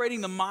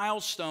celebrating the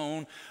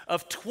milestone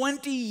of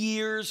 20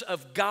 years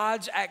of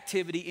God's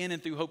activity in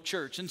and through Hope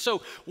Church. And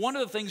so one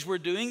of the things we're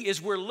doing is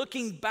we're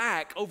looking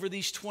back over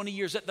these 20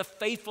 years at the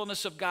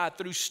faithfulness of God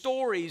through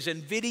stories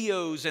and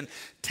videos and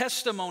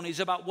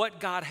testimonies about what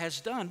God has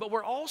done. But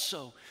we're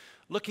also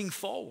looking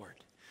forward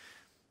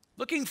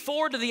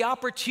to the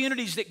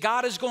opportunities that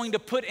God is going to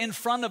put in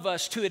front of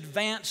us to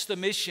advance the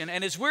mission.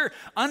 And as we're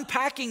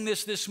unpacking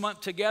this month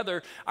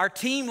together, our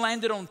team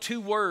landed on two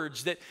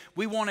words that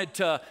we wanted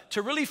to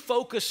really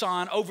focus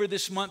on over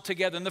this month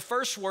together. And the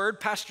first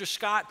word, Pastor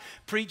Scott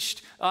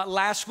preached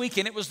last week,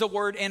 and it was the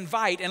word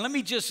invite. And let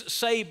me just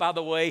say, by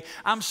the way,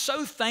 I'm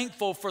so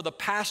thankful for the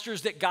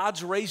pastors that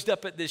God's raised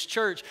up at this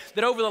church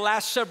that over the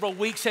last several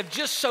weeks have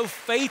just so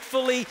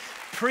faithfully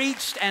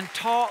preached and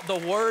taught the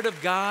Word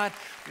of God.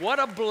 What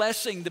a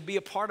blessing to be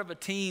a part of a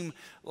team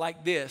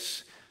like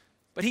this.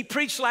 But he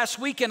preached last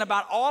weekend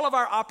about all of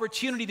our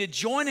opportunity to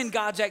join in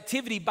God's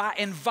activity by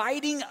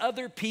inviting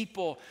other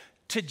people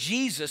to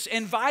Jesus,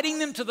 inviting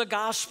them to the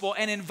gospel,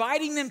 and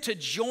inviting them to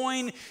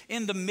join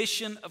in the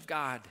mission of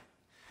God.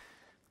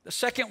 The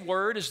second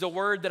word is the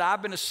word that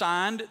I've been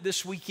assigned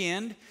this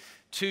weekend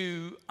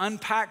to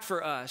unpack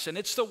for us, and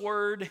it's the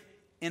word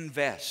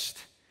invest.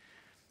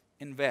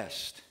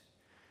 Invest.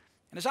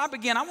 And as I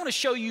begin, I want to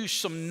show you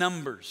some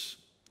numbers.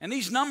 And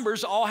these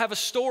numbers all have a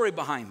story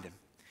behind them.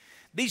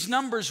 These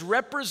numbers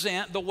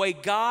represent the way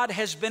God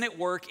has been at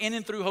work in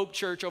and through Hope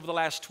Church over the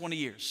last 20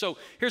 years. So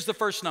here's the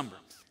first number.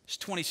 It's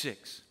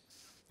 26.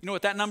 You know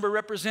what that number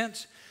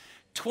represents?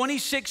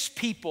 26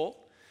 people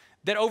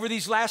that over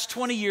these last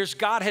 20 years,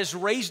 God has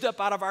raised up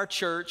out of our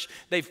church.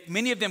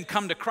 Many of them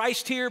come to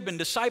Christ here, been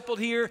discipled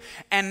here,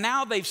 and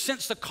now they've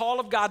sensed the call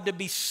of God to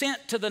be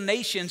sent to the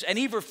nations, and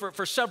either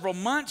for several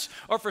months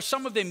or for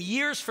some of them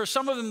years, for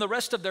some of them the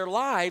rest of their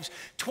lives.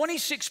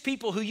 26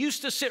 people who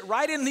used to sit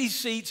right in these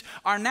seats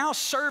are now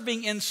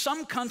serving in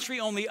some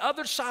country on the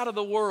other side of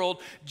the world,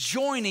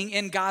 joining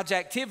in God's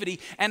activity.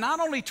 And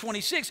not only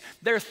 26,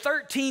 there are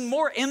 13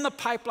 more in the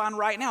pipeline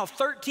right now.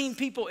 13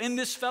 people in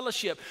this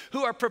fellowship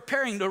who are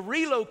preparing to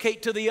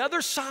relocate to the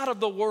other side of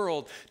the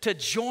world to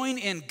join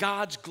in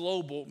God's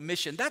global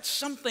mission. That's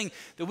something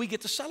that we get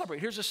to celebrate.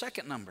 Here's a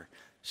second number,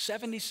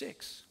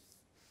 76.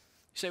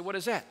 You say, what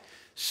is that?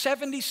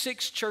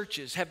 76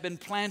 churches have been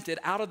planted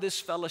out of this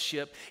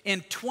fellowship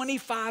in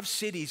 25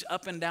 cities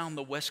up and down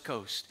the West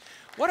Coast.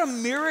 What a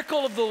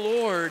miracle of the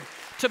Lord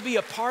to be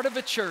a part of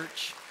a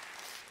church.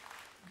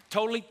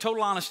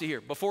 Total honesty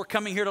here. Before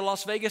coming here to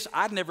Las Vegas,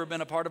 I'd never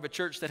been a part of a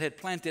church that had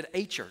planted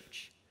a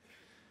church,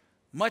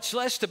 much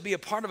less to be a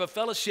part of a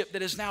fellowship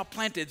that has now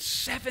planted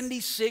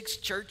 76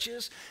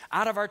 churches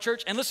out of our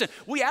church. And listen,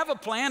 we have a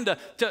plan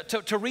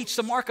to reach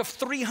the mark of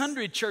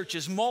 300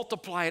 churches,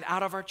 multiply it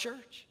out of our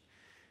church.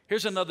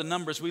 Here's another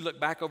number as we look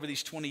back over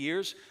these 20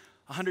 years,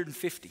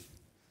 150.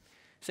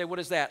 Say, what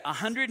is that?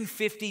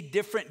 150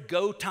 different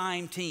go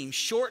time teams,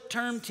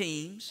 short-term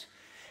teams,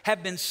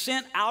 have been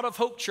sent out of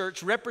Hope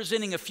Church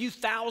representing a few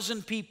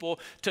thousand people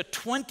to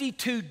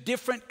 22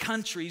 different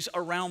countries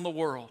around the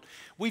world.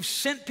 We've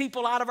sent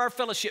people out of our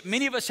fellowship.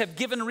 Many of us have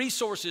given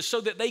resources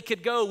so that they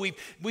could go.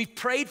 We've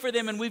prayed for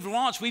them and we've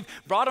launched. We've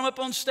brought them up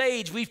on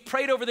stage. We've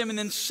prayed over them and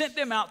then sent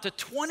them out to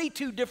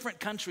 22 different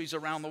countries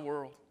around the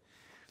world.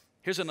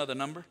 Here's another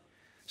number,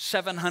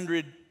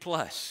 700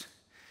 plus.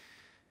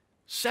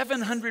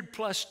 700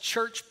 plus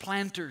church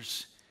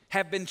planters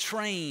have been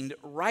trained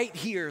right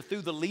here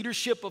through the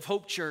leadership of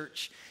Hope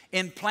Church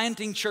in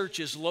planting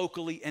churches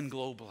locally and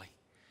globally.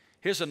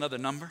 Here's another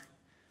number,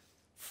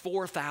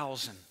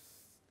 4,000.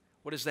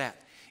 What is that?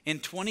 In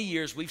 20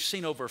 years, we've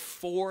seen over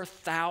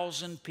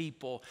 4,000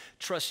 people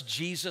trust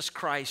Jesus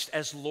Christ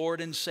as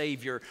Lord and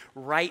Savior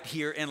right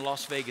here in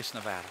Las Vegas,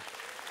 Nevada.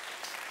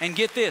 And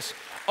get this,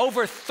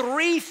 over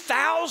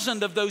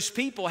 3,000 of those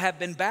people have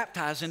been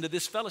baptized into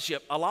this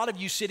fellowship. A lot of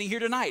you sitting here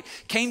tonight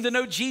came to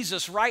know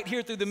Jesus right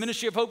here through the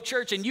ministry of Hope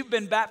Church, and you've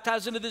been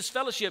baptized into this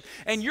fellowship,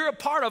 and you're a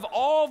part of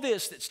all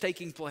this that's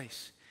taking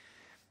place.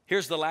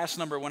 Here's the last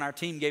number when our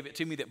team gave it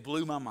to me that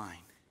blew my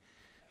mind.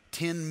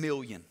 10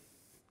 million.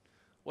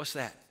 What's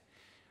that?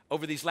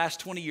 Over these last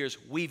 20 years,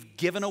 we've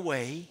given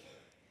away,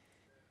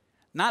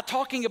 not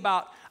talking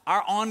about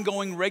our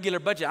ongoing regular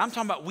budget, I'm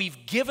talking about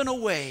we've given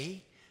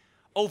away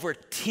over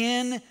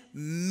 $10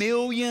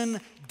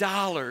 million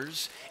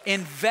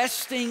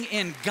investing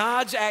in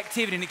God's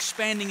activity and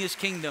expanding His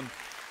kingdom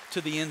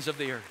to the ends of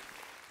the earth.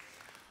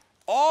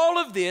 All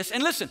of this,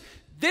 and listen,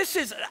 this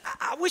is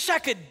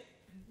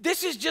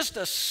just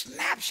a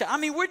snapshot. I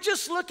mean, we're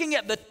just looking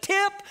at the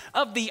tip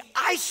of the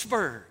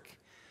iceberg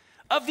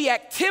of the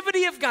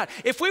activity of God.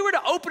 If we were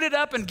to open it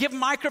up and give a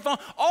microphone,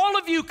 all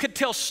of you could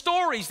tell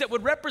stories that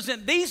would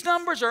represent these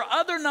numbers or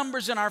other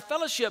numbers in our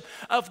fellowship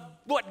of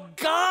what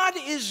God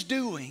is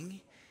doing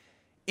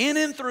in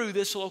and through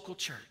this local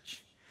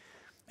church.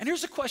 And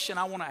here's a question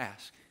I want to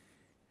ask.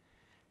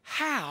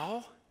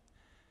 How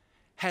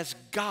has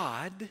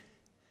God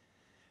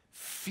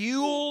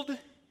fueled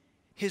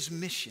His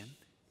mission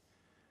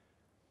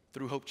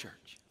through Hope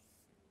Church?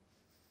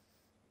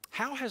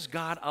 How has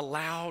God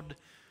allowed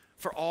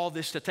for all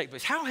this to take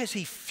place? How has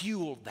He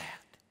fueled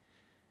that?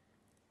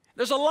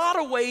 There's a lot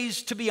of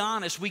ways, to be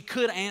honest, we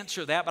could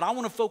answer that, but I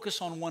want to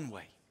focus on one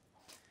way.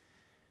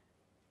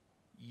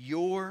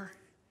 Your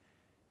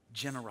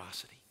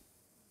generosity.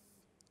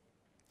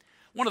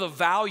 One of the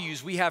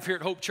values we have here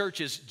at Hope Church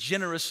is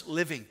generous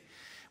living.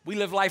 We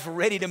live life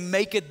ready to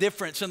make a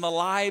difference in the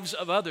lives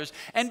of others.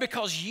 And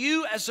because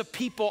you as a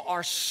people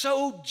are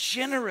so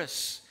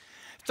generous,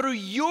 through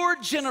your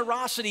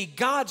generosity,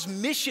 God's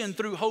mission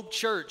through Hope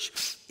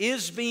Church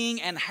is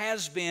being and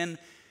has been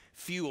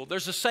fueled.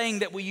 There's a saying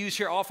that we use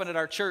here often at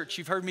our church.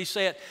 You've heard me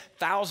say it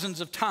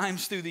thousands of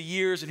times through the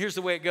years, and here's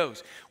the way it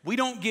goes. We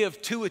don't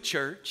give to a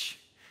church.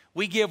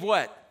 We give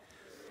what?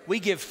 We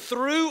give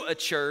through a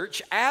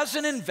church as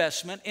an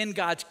investment in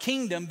God's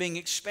kingdom being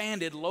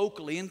expanded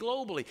locally and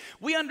globally.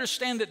 We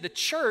understand that the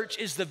church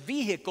is the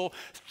vehicle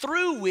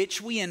through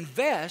which we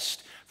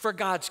invest for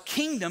God's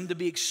kingdom to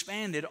be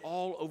expanded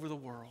all over the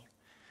world.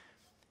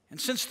 And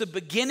since the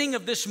beginning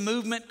of this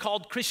movement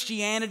called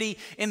Christianity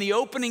in the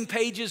opening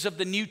pages of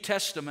the New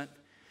Testament,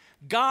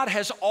 God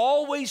has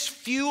always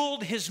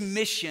fueled His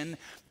mission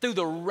through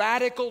the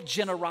radical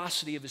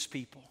generosity of His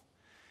people.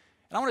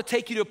 And I want to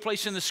take you to a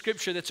place in the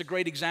scripture that's a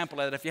great example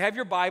of that. If you have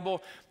your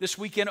Bible this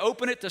weekend,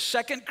 open it to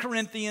 2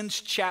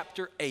 Corinthians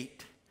chapter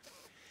 8.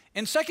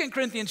 In 2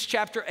 Corinthians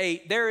chapter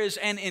 8, there is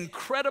an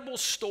incredible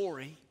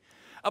story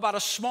about a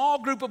small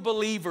group of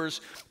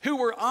believers who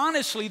were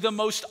honestly the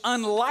most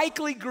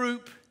unlikely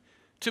group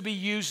to be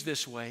used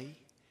this way.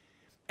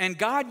 And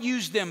God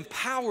used them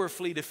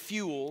powerfully to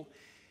fuel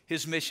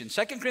his mission.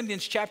 2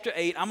 Corinthians chapter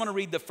 8, I'm going to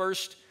read the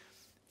first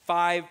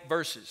 5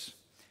 verses.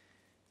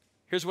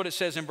 Here's what it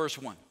says in verse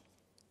 1.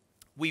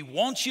 We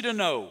want you to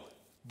know,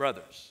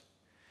 brothers.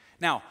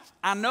 Now,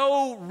 I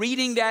know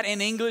reading that in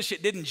English,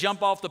 it didn't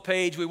jump off the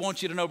page, we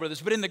want you to know, brothers.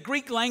 But in the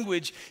Greek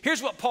language,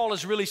 here's what Paul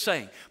is really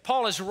saying.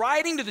 Paul is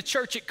writing to the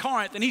church at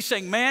Corinth, and he's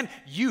saying, man,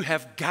 you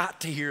have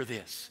got to hear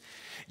this.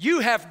 You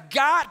have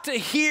got to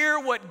hear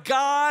what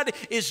God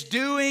is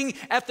doing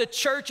at the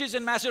churches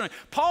in Macedonia.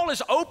 Paul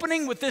is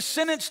opening with this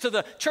sentence to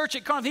the church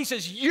at Corinth. He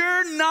says,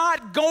 you're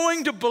not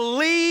going to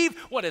believe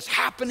what is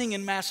happening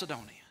in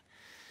Macedonia.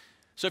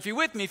 So if you're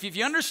with me, if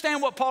you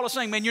understand what Paul is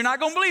saying, man, you're not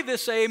going to believe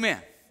this, say amen.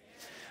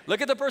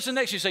 Look at the person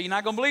next to you, say, you're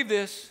not going to believe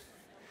this.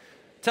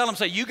 Tell them,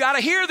 say, you got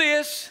to hear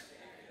this.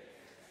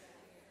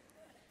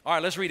 All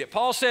right, let's read it.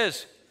 Paul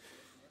says,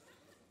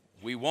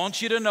 we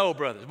want you to know,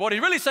 brothers. What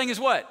he's really saying is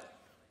what?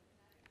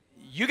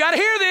 You got to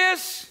hear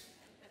this.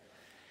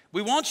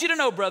 We want you to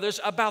know,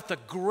 brothers, about the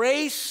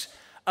grace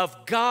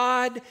of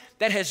God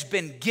that has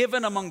been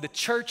given among the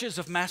churches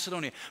of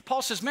Macedonia.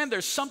 Paul says, man,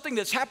 there's something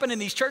that's happened in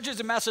these churches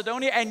in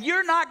Macedonia, and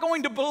you're not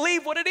going to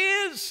believe what it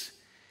is.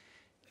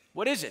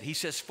 What is it? He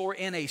says, for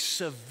in a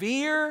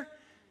severe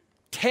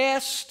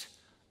test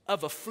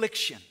of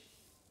affliction,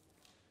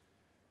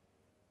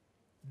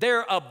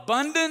 their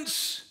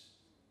abundance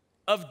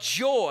of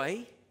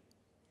joy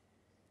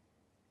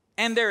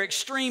and their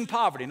extreme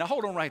poverty. Now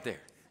hold on right there.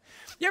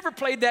 You ever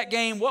played that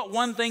game, what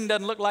one thing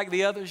doesn't look like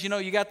the others? You know,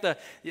 you got the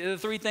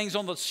 3 things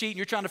on the sheet and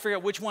you're trying to figure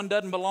out which one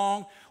doesn't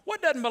belong.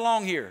 What doesn't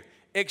belong here?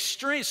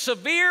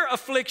 Severe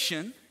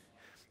affliction,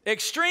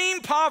 extreme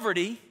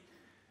poverty,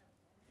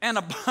 and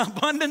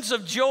abundance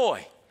of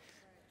joy.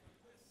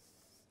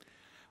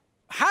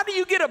 How do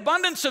you get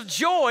abundance of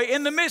joy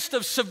in the midst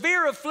of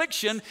severe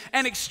affliction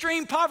and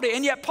extreme poverty?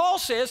 And yet Paul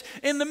says,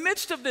 in the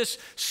midst of this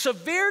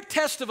severe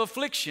test of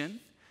affliction,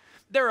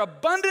 their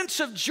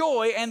abundance of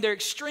joy and their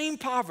extreme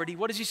poverty,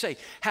 what does he say?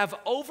 Have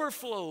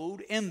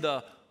overflowed in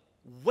the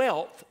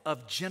wealth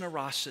of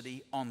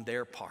generosity on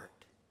their part.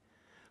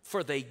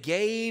 For they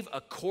gave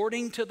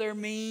according to their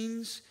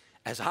means,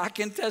 as I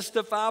can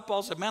testify.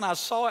 Paul said, man, I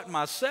saw it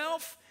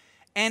myself,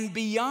 and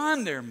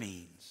beyond their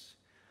means,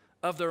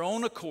 of their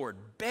own accord,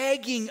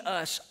 begging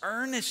us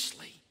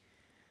earnestly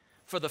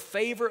for the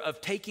favor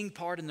of taking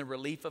part in the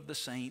relief of the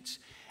saints,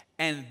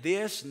 and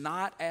this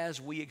not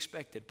as we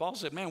expected. Paul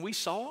said, man, we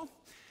saw them.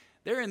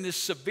 They're in this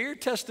severe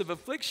test of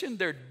affliction.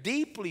 They're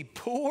deeply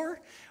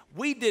poor.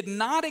 We did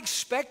not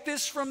expect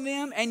this from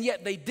them, and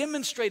yet they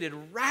demonstrated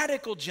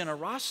radical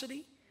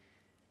generosity.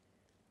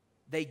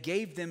 They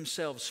gave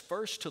themselves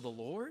first to the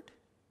Lord,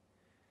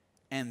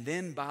 and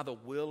then by the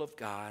will of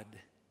God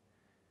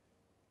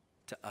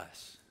to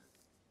us.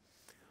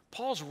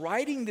 Paul's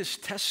writing this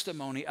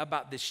testimony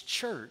about this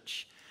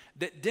church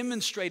that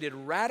demonstrated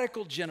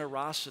radical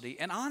generosity,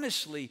 and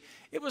honestly,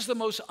 it was the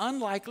most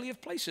unlikely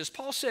of places.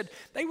 Paul said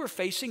they were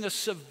facing a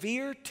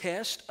severe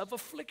test of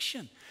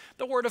affliction.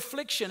 The word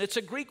affliction, it's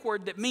a Greek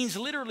word that means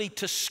literally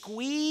to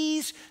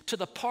squeeze to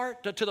the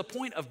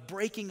point of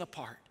breaking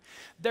apart.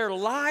 Their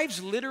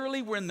lives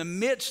literally were in the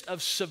midst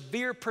of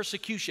severe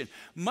persecution.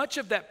 Much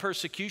of that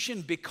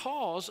persecution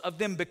because of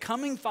them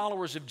becoming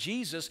followers of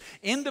Jesus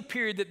in the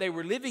period that they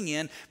were living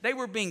in. They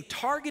were being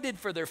targeted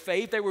for their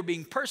faith. They were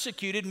being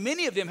persecuted.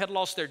 Many of them had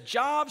lost their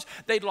jobs.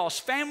 They'd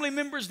lost family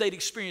members. They'd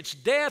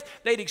experienced death.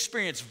 They'd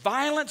experienced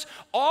violence,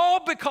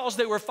 all because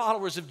they were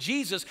followers of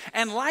Jesus.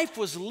 And life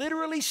was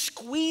literally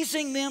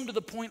squeezing them to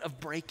the point of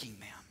breaking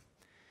them.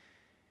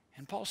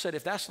 And Paul said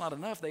if that's not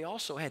enough, they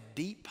also had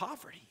deep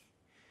poverty.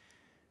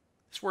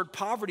 This word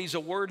poverty is a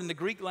word in the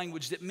Greek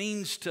language that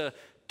means to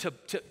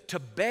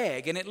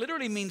beg. And it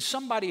literally means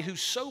somebody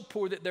who's so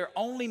poor that their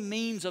only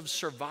means of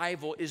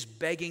survival is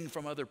begging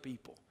from other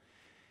people.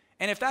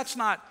 And if that's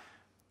not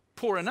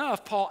poor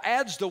enough, Paul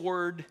adds the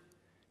word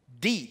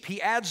deep. He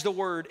adds the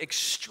word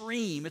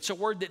extreme. It's a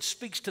word that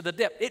speaks to the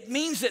depth. It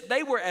means that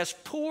they were as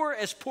poor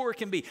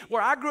can be.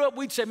 Where I grew up,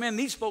 we'd say, man,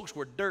 these folks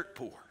were dirt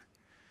poor.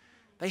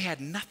 They had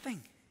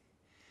nothing.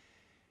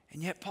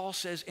 And yet Paul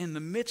says in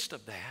the midst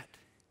of that,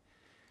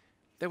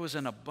 there was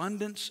an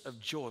abundance of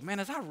joy. Man,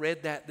 as I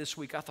read that this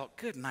week, I thought,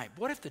 good night.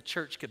 What if the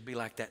church could be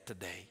like that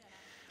today?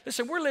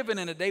 Listen, we're living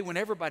in a day when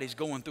everybody's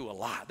going through a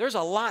lot. There's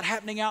a lot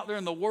happening out there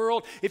in the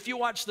world. If you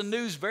watch the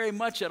news very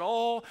much at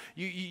all,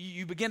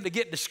 you begin to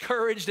get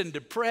discouraged and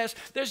depressed.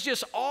 There's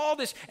just all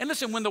this. And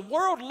listen, when the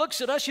world looks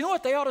at us, you know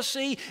what they ought to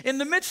see? In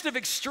the midst of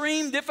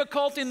extreme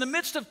difficulty, in the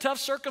midst of tough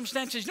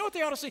circumstances, you know what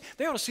they ought to see?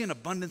 They ought to see an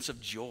abundance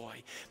of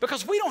joy.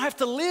 Because we don't have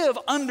to live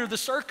under the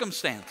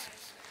circumstances.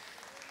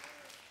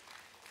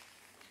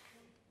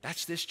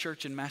 That's this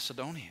church in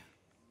Macedonia.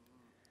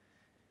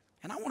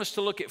 And I want us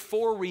to look at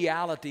 4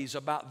 realities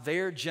about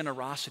their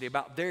generosity,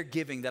 about their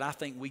giving that I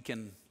think we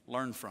can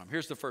learn from.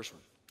 Here's the first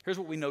one. Here's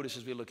what we notice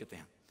as we look at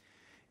them.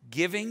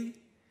 Giving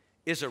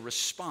is a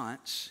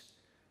response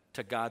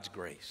to God's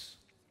grace.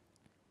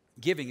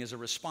 Giving is a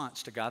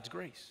response to God's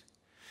grace.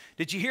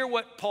 Did you hear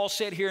what Paul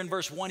said here in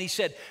verse 1? He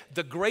said,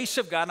 the grace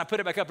of God, and I put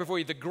it back up here for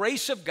you, the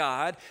grace of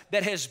God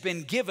that has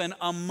been given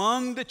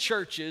among the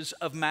churches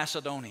of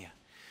Macedonia.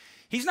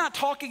 He's not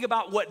talking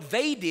about what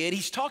they did.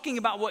 He's talking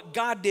about what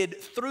God did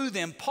through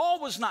them. Paul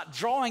was not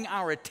drawing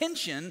our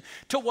attention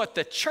to what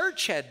the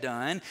church had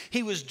done.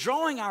 He was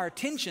drawing our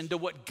attention to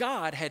what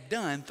God had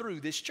done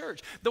through this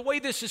church. The way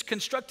this is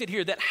constructed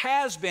here, that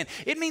has been,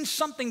 it means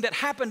something that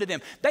happened to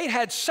them. They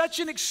had such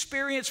an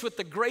experience with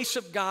the grace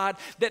of God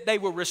that they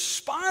were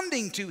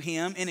responding to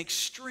Him in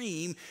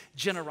extreme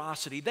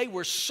generosity. They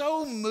were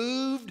so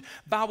moved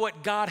by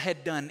what God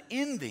had done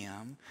in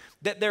them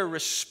that their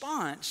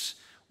response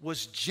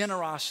was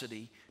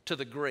generosity to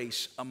the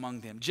grace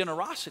among them.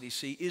 Generosity,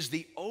 see, is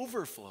the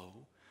overflow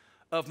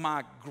of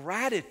my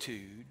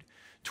gratitude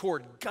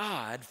toward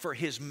God for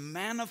His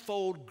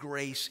manifold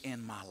grace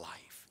in my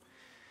life.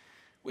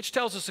 Which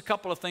tells us a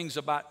couple of things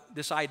about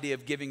this idea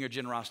of giving or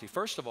generosity.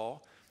 First of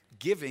all,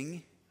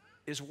 giving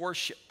is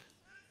worship.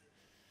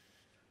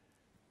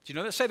 Do you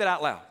know that? Say that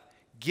out loud.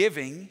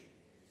 Giving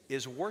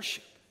is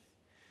worship.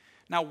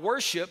 Now,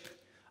 worship,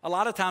 a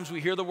lot of times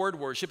we hear the word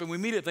worship and we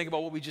immediately think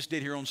about what we just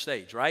did here on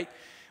stage, right?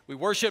 We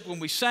worshiped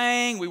when we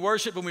sang, we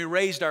worshiped when we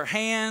raised our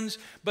hands,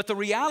 but the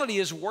reality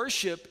is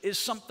worship is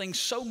something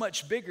so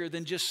much bigger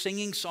than just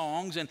singing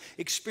songs and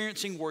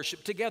experiencing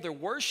worship together.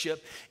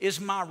 Worship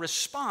is my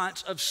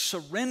response of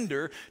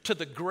surrender to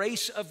the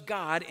grace of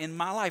God in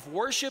my life.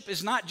 Worship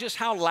is not just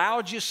how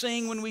loud you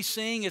sing when we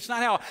sing. It's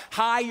not how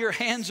high your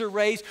hands are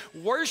raised.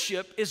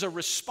 Worship is a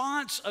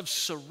response of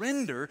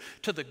surrender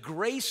to the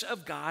grace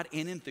of God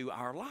in and through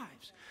our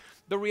lives.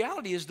 The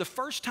reality is the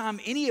first time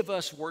any of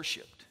us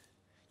worshiped,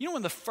 you know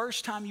when the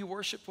first time you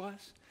worshiped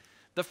was?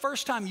 The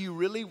first time you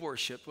really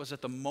worshiped was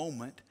at the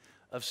moment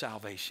of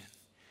salvation.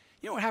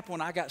 You know what happened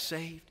when I got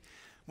saved?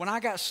 When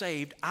I got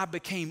saved, I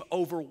became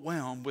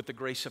overwhelmed with the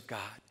grace of God.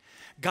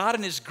 God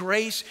in His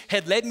grace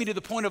had led me to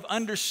the point of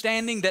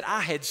understanding that I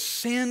had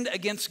sinned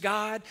against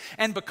God,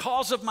 and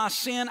because of my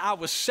sin, I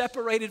was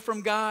separated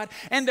from God,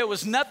 and there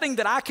was nothing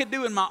that I could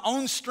do in my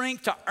own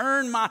strength to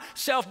earn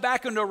myself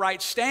back into a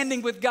right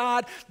standing with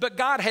God, but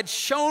God had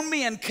shown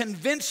me and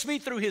convinced me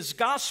through His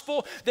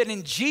gospel that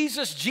in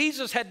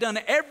Jesus had done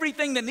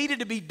everything that needed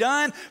to be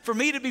done for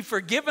me to be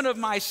forgiven of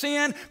my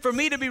sin, for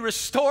me to be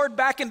restored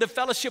back into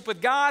fellowship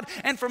with God,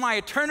 and for my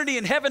eternity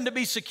in heaven to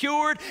be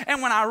secured.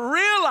 And when I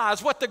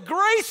realized what the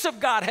grace of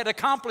God had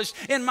accomplished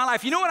in my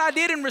life, you know what I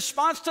did in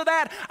response to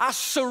that? I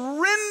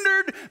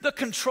surrendered the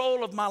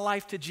control of my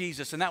life to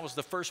Jesus, and that was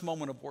the first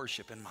moment of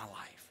worship in my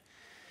life.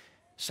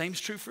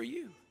 Same's true for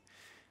you.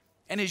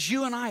 And as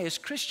you and I as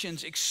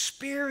Christians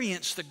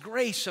experience the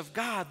grace of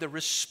God, the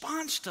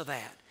response to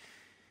that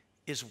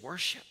is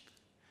worship.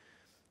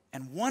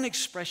 And one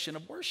expression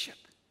of worship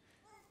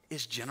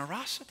is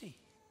generosity.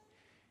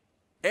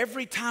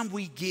 Every time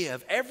we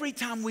give, every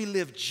time we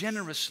live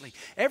generously,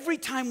 every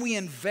time we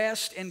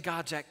invest in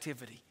God's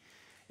activity,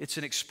 it's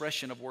an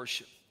expression of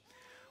worship.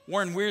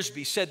 Warren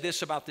Wiersbe said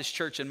this about this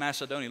church in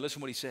Macedonia. Listen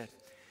to what he said.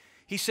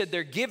 He said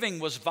their giving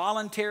was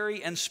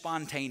voluntary and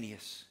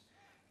spontaneous.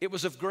 It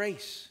was of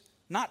grace,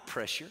 not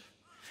pressure.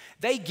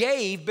 They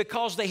gave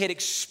because they had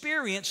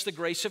experienced the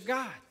grace of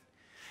God.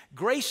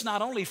 Grace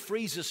not only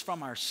frees us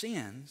from our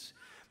sins,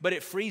 but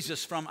it frees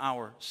us from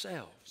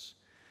ourselves.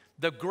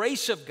 The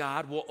grace of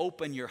God will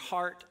open your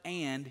heart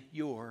and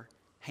your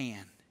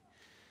hand.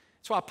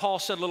 That's why Paul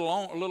said a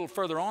little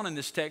further on in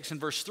this text in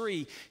verse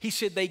 3, he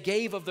said they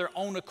gave of their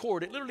own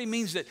accord. It literally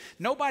means that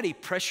nobody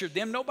pressured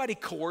them, nobody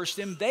coerced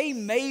them. They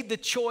made the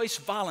choice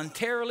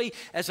voluntarily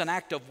as an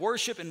act of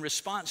worship in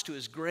response to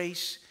His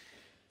grace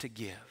to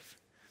give.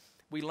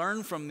 We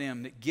learn from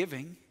them that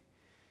giving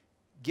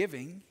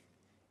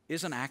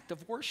is an act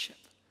of worship.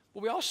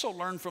 But we also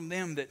learn from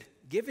them that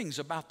giving's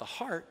about the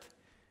heart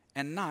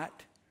and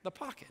not the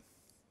pocket.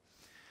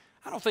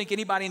 I don't think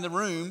anybody in the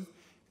room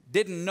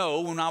didn't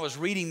know when I was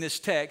reading this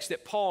text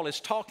that Paul is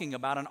talking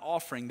about an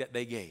offering that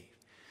they gave.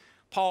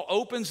 Paul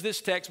opens this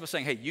text by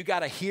saying, hey, you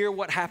got to hear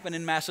what happened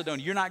in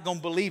Macedonia. You're not going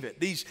to believe it.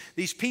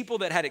 These people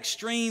that had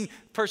extreme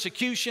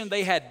persecution,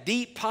 they had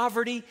deep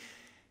poverty.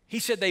 He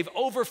said they've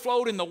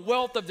overflowed in the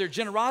wealth of their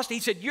generosity.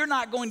 He said, you're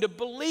not going to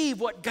believe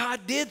what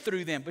God did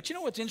through them. But you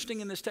know what's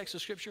interesting in this text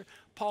of Scripture?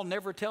 Paul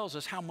never tells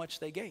us how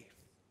much they gave.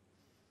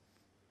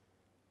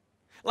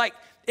 Like,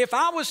 if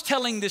I was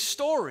telling this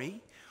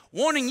story,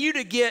 wanting you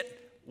to get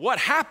what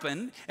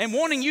happened and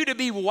wanting you to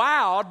be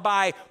wowed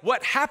by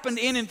what happened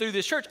in and through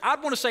this church,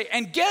 I'd want to say,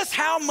 and guess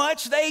how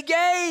much they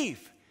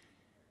gave?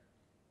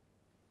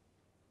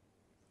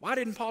 Why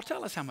didn't Paul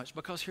tell us how much?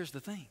 Because here's the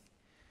thing.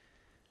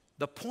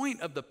 The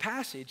point of the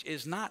passage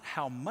is not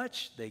how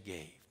much they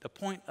gave. The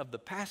point of the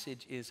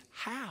passage is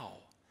how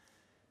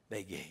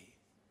they gave.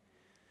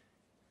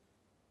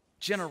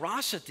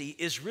 Generosity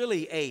is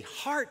really a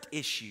heart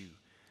issue,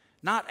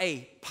 not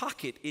a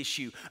pocket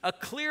issue. A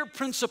clear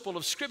principle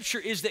of Scripture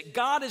is that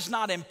God is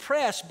not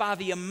impressed by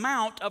the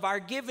amount of our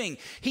giving.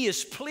 He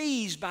is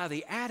pleased by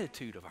the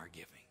attitude of our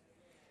giving.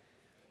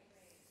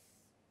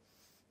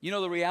 You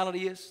know the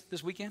reality is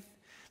this weekend?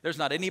 There's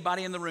not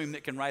anybody in the room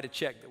that can write a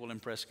check that will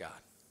impress God.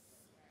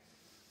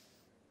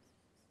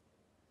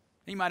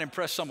 He might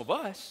impress some of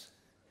us,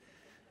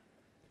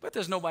 but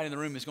there's nobody in the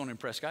room that's going to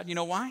impress God. You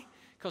know why?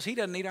 Because He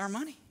doesn't need our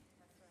money.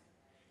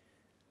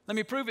 Let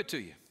me prove it to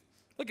you.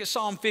 Look at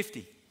Psalm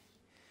 50.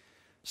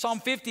 Psalm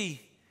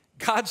 50,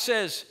 God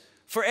says,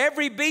 for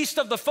every beast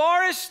of the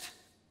forest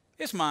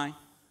is mine.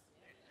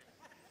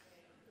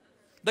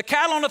 The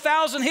cattle on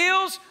 1,000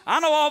 hills, I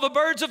know all the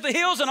birds of the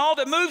hills and all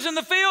that moves in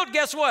the field,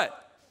 guess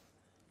what?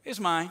 It's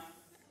mine.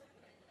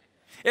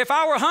 If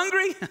I were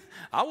hungry,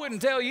 I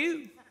wouldn't tell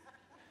you.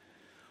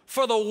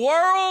 For the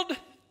world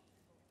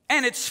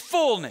and its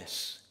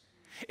fullness.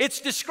 It's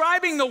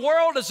describing the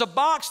world as a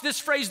box. This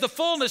phrase, the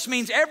fullness,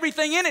 means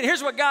everything in it.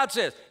 Here's what God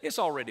says. It's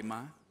already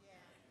mine.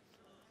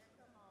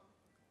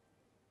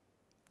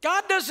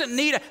 God doesn't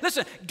need it.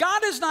 Listen,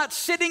 God is not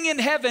sitting in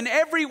heaven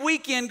every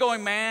weekend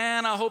going,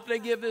 man, I hope they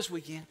give this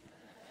weekend.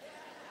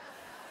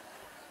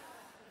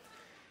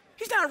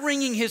 He's not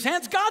wringing his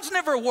hands. God's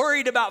never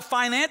worried about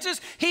finances.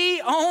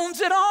 He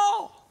owns it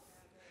all.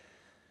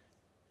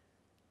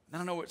 I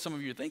don't know what some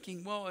of you are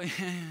thinking. Well,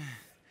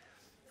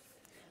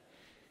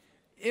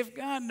 if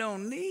God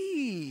don't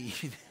need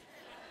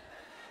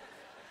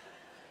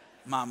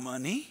my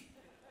money,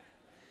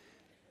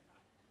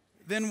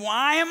 then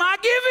why am I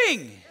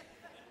giving?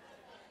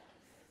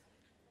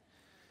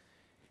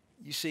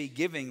 You see,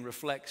 giving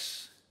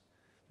reflects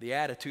the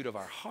attitude of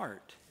our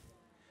heart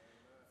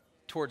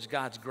towards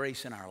God's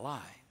grace in our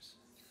lives.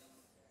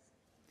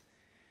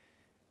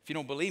 If you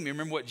don't believe me,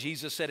 remember what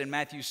Jesus said in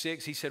Matthew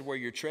 6? He said, where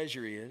your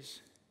treasure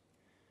is,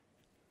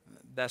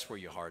 that's where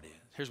your heart is.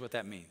 Here's what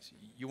that means.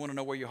 You want to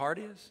know where your heart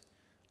is?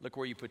 Look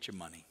where you put your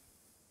money.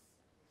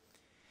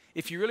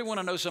 If you really want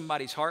to know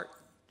somebody's heart,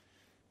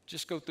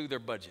 just go through their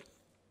budget.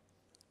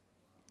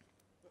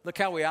 Look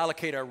how we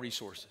allocate our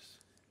resources.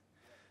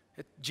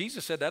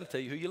 Jesus said that'll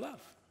tell you who you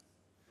love.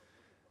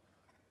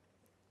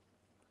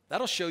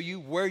 That'll show you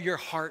where your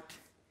heart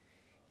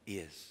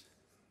is.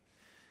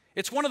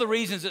 It's one of the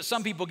reasons that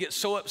some people get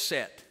so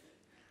upset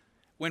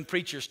when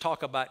preachers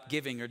talk about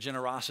giving or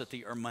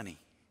generosity or money.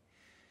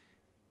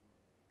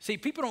 See,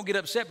 people don't get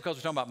upset because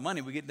we're talking about money.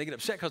 They get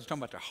upset because we're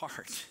talking about their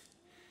heart.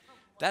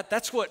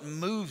 That's what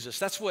moves us.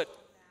 That's what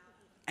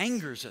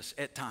angers us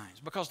at times,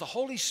 because the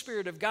Holy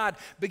Spirit of God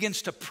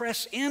begins to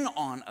press in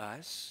on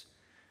us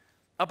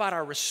about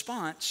our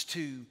response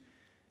to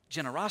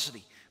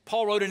generosity.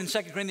 Paul wrote it in 2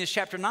 Corinthians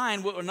chapter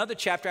 9, another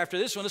chapter after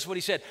this one. This is what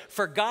he said.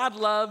 For God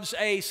loves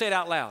a, say it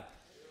out loud.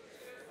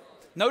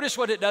 Notice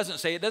what it doesn't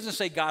say. It doesn't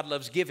say God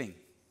loves giving. It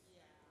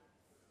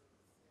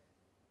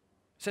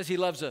says He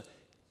loves a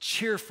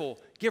cheerful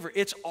giver.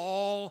 It's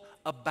all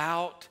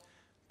about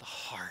the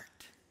heart.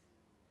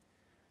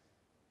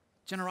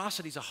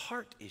 Generosity is a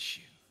heart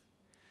issue.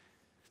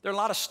 There are a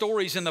lot of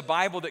stories in the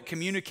Bible that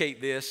communicate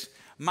this.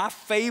 My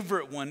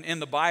favorite one in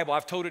the Bible,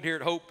 I've told it here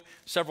at Hope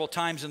several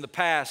times in the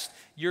past,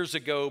 years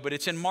ago, but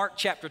it's in Mark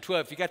chapter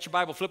 12. If you got your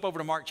Bible, flip over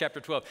to Mark chapter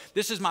 12.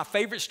 This is my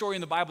favorite story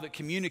in the Bible that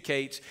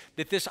communicates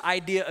that this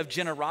idea of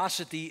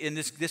generosity and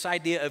this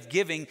idea of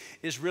giving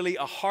is really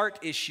a heart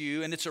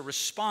issue, and it's a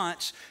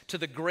response to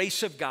the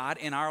grace of God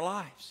in our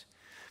lives.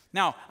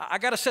 Now, I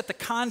got to set the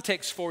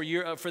context for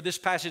you for this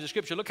passage of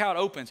Scripture. Look how it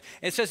opens.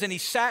 It says, and he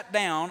sat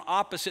down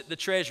opposite the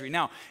treasury.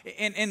 Now,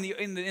 in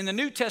the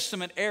New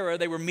Testament era,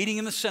 they were meeting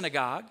in the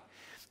synagogue.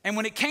 And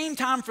when it came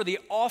time for the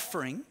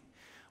offering,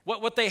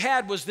 what they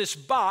had was this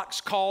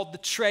box called the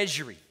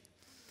treasury.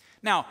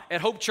 Now, at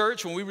Hope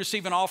Church, when we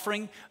receive an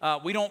offering,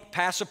 we don't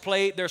pass a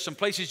plate. There are some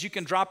places you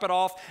can drop it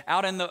off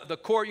out in the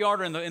courtyard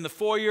or in the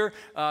foyer,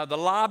 the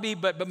lobby,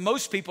 but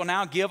most people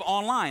now give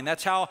online.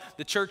 That's how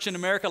the church in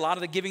America, a lot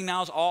of the giving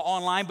now is all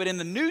online. But in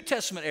the New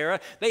Testament era,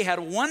 they had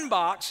one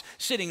box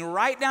sitting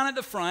right down at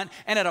the front,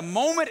 and at a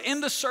moment in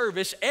the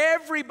service,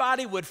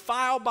 everybody would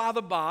file by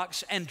the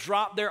box and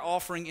drop their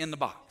offering in the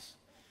box.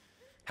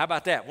 How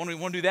about that? Want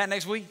to do that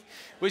next week?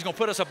 We're just going to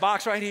put us a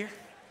box right here.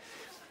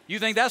 You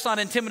think that's not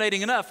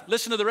intimidating enough?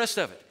 Listen to the rest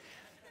of it.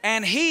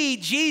 And he,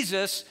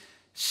 Jesus,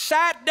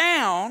 sat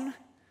down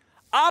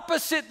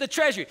opposite the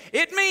treasury.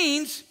 It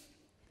means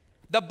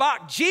the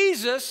box.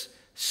 Jesus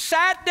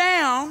sat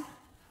down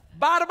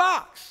by the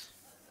box.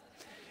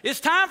 It's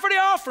time for the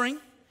offering,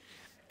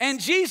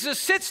 and Jesus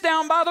sits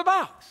down by the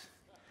box.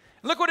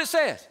 Look what it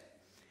says.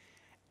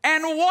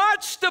 And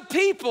watch the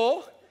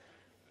people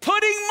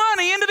putting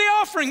money into the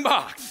offering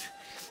box.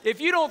 If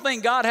you don't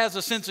think God has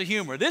a sense of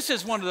humor, this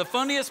is one of the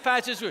funniest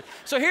passages.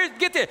 So here,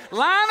 get this.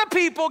 Line of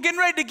people getting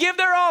ready to give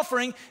their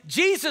offering.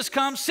 Jesus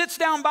comes, sits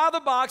down by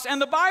the box,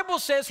 and the Bible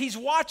says he's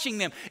watching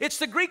them. It's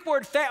the Greek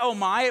word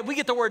theomai. We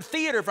get the word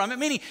theater from it,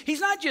 meaning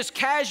he's not just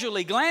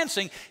casually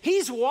glancing.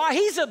 He's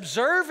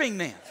observing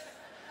them.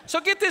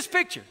 So get this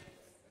picture.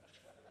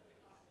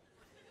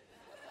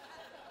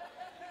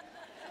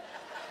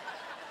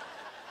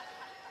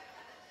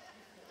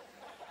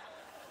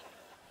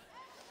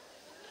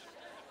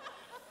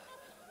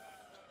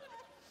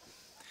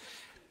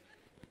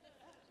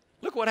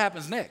 Look what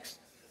happens next.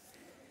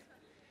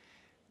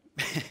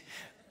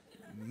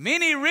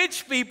 Many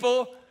rich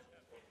people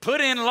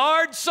put in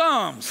large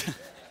sums.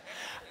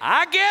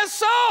 I guess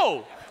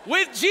so,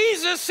 with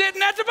Jesus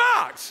sitting at the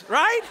box,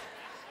 right?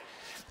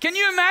 Can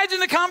you imagine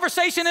the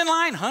conversation in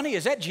line? Honey,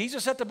 is that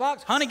Jesus at the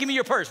box? Honey, give me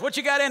your purse. What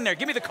you got in there?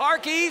 Give me the car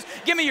keys.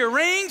 Give me your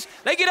rings.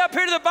 They get up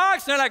here to the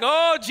box, and they're like,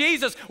 oh,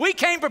 Jesus, we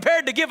came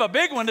prepared to give a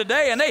big one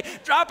today. And they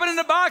drop it in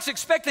the box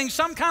expecting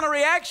some kind of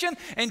reaction,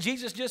 and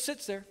Jesus just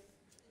sits there.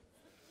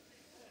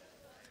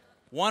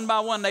 One by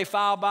one, they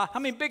file by. How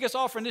many biggest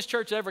offering this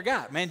church ever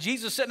got? Man,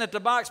 Jesus sitting at the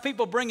box,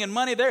 people bringing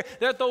money.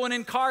 They're throwing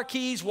in car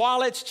keys,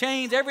 wallets,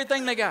 chains,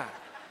 everything they got.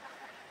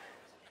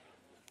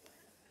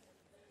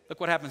 Look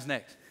what happens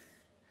next.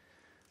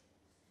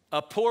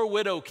 A poor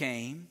widow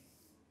came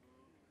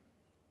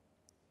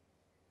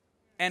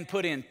and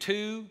put in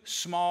 2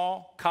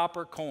 small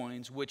copper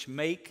coins, which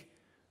make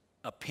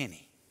a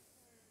penny.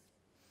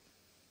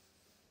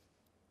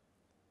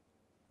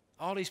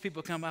 All these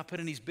people come by,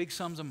 put in these big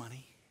sums of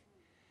money.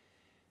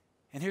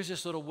 And here's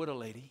this little widow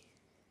lady,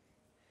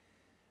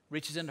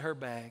 reaches into her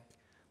bag,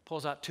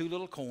 pulls out 2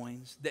 little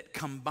coins that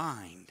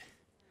combined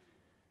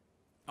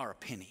are a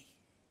penny.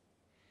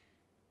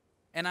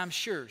 And I'm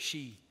sure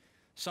she,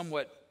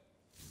 somewhat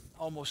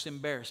almost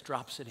embarrassed,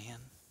 drops it in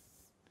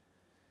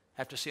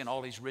after seeing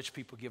all these rich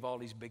people give all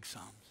these big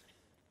sums.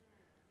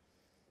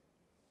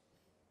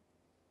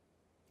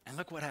 And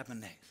look what happened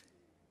next.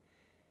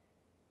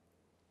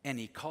 And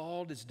he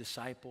called his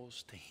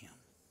disciples to him.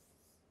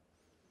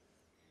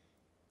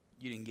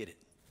 You didn't get it.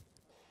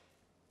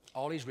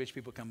 All these rich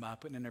people come by,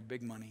 putting in their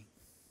big money.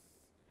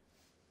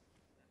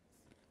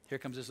 Here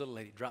comes this little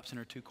lady, drops in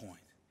her 2 coins.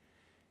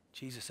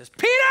 Jesus says,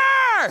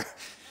 Peter,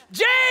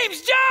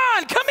 James,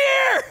 John, come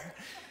here.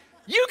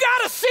 You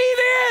got to see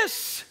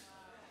this.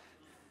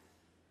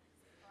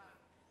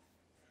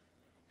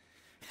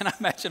 And I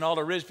imagine all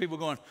the rich people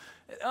going,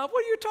 what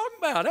are you talking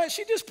about?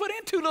 She just put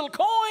in 2 little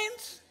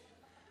coins.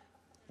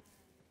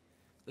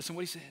 Listen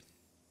what he said.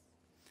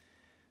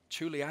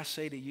 Truly, I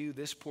say to you,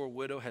 this poor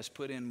widow has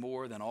put in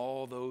more than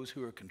all those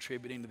who are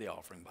contributing to the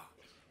offering box.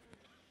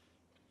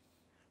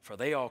 For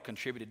they all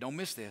contributed, don't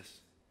miss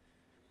this,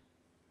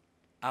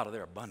 out of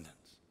their abundance.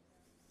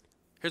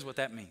 Here's what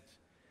that means.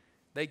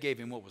 They gave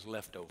him what was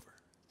left over.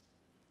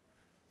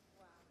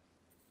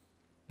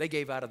 They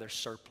gave out of their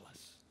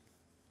surplus.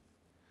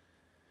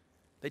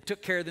 They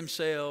took care of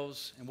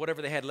themselves, and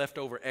whatever they had left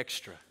over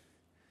extra,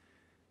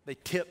 they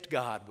tipped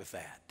God with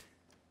that.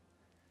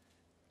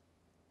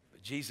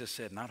 Jesus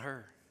said, not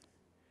her.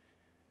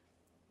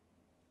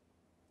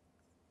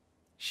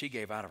 She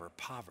gave out of her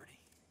poverty.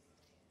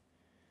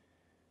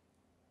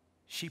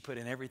 She put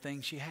in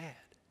everything she had.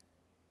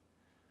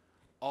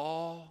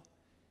 All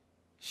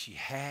she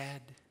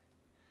had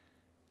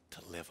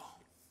to live on.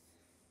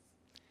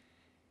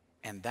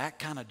 And that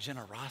kind of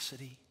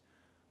generosity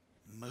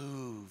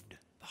moved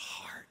the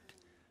heart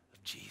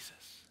of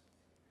Jesus.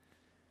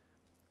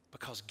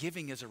 Because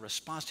giving is a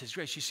response to his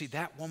grace. You see,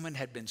 that woman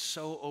had been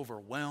so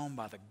overwhelmed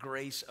by the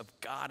grace of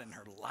God in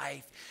her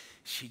life,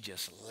 she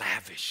just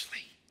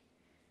lavishly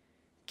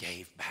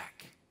gave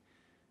back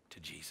to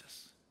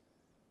Jesus.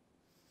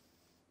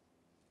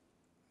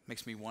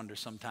 Makes me wonder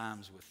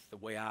sometimes with the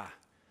way I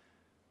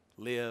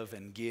live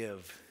and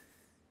give,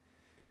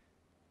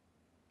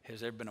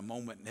 has there been a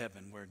moment in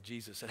heaven where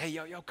Jesus said, hey,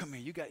 y'all come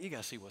here. You got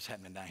to see what's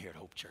happening down here at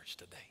Hope Church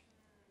today.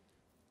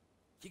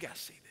 You got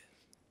to see this.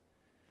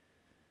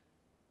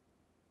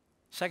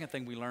 Second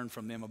thing we learn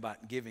from them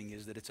about giving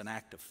is that it's an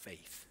act of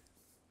faith.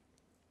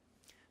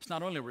 It's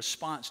not only a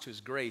response to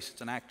his grace,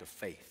 it's an act of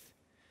faith.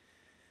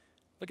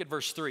 Look at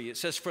verse 3. It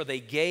says, for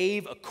they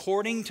gave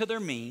according to their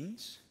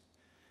means.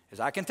 As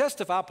I can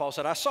testify, Paul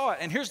said, I saw it.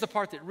 And here's the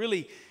part that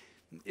really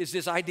is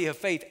this idea of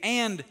faith,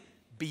 and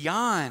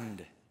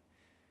beyond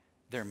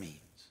their means.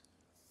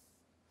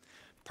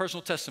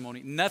 Personal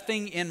testimony,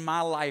 nothing in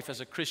my life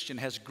as a Christian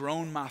has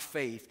grown my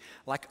faith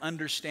like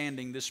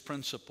understanding this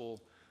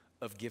principle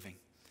of giving.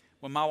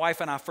 When my wife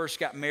and I first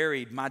got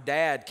married, my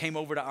dad came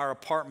over to our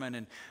apartment,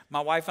 and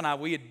my wife and I,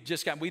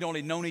 we'd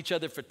only known each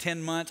other for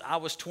 10 months. I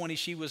was 20,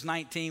 she was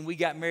 19. We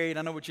got married.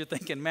 I know what you're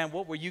thinking. Man,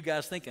 what were you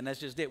guys thinking? That's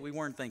just it. We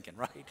weren't thinking,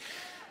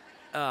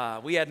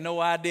 right? We had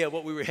no idea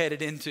what we were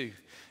headed into.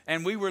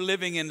 And we were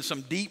living in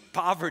some deep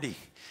poverty.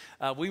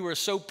 We were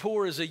so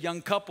poor as a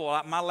young couple.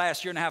 My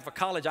last year and a half of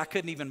college, I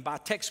couldn't even buy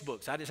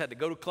textbooks. I just had to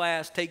go to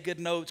class, take good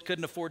notes,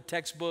 couldn't afford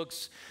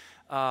textbooks.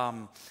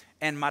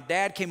 And my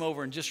dad came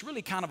over and just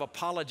really kind of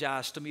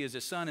apologized to me as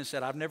his son and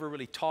said, I've never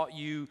really taught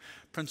you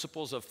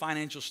principles of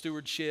financial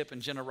stewardship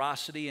and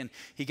generosity. And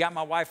he got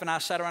my wife and I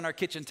sat around our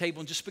kitchen table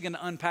and just began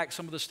to unpack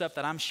some of the stuff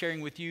that I'm sharing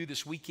with you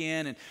this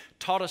weekend, and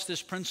taught us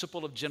this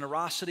principle of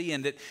generosity,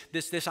 and that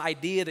this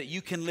idea that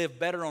you can live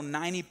better on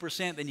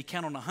 90% than you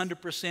can on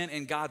 100%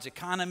 in God's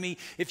economy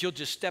if you'll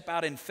just step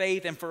out in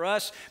faith. And for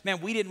us,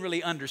 man, we didn't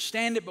really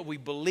understand it, but we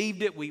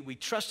believed it, we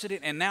trusted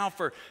it, and now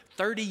for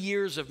 30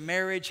 years of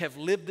marriage have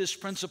lived this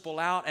principle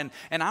out. And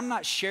I'm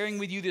not sharing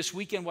with you this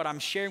weekend what I'm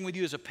sharing with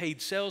you as a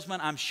paid salesman.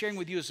 I'm sharing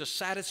with you as a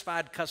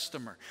satisfied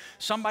customer,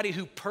 somebody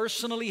who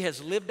personally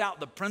has lived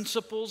out the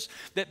principles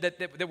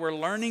that we're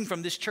learning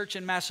from this church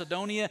in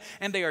Macedonia,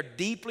 and they are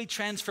deeply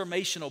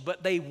transformational,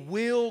 but they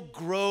will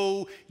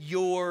grow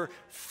your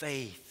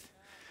faith.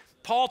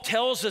 Paul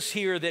tells us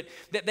here that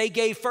they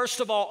gave, first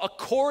of all,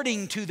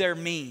 according to their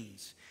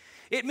means.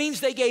 It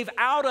means they gave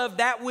out of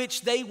that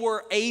which they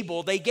were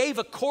able. They gave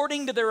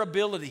according to their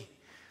ability.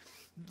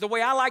 The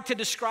way I like to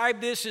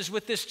describe this is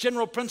with this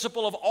general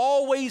principle of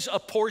always a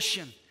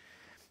portion.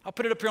 I'll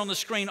put it up here on the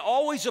screen.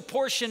 Always a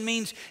portion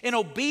means in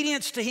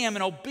obedience to Him,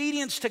 in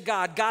obedience to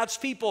God, God's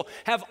people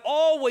have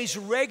always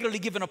regularly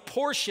given a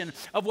portion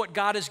of what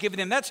God has given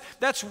them.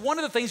 That's one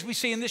of the things we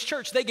see in this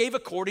church. They gave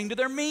according to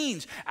their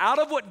means. Out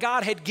of what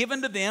God had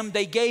given to them,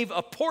 they gave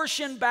a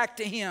portion back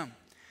to Him.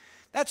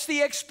 That's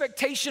the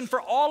expectation for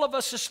all of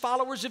us as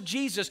followers of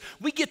Jesus.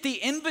 We get the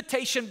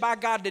invitation by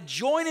God to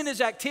join in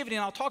His activity,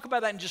 and I'll talk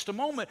about that in just a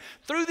moment,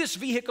 through this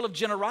vehicle of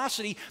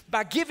generosity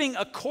by giving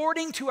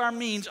according to our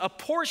means a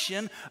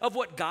portion of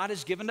what God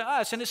has given to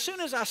us. And as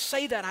soon as I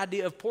say that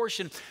idea of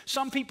portion,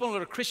 some people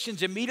that are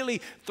Christians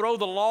immediately throw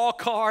the law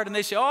card and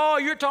they say, oh,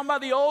 you're talking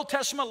about the Old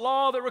Testament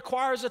law that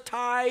requires a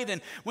tithe. And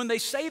when they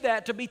say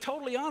that, to be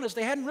totally honest,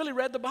 they hadn't really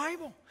read the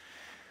Bible.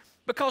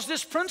 Because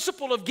this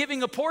principle of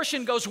giving a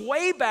portion goes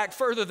way back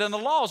further than the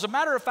law. As a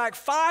matter of fact,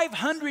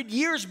 500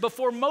 years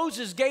before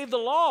Moses gave the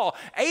law,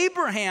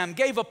 Abraham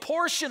gave a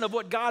portion of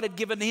what God had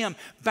given to him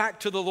back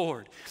to the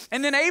Lord.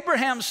 And then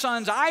Abraham's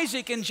sons,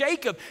 Isaac and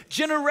Jacob,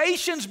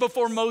 generations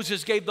before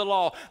Moses gave the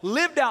law,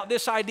 lived out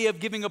this idea of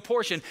giving a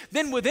portion.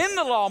 Then within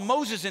the law,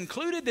 Moses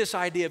included this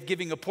idea of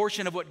giving a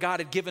portion of what God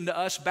had given to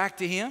us back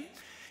to him.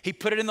 He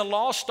put it in the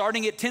law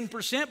starting at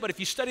 10%, but if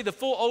you study the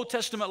full Old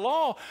Testament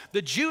law,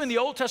 the Jew in the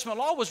Old Testament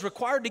law was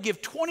required to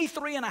give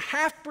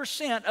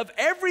 23.5% of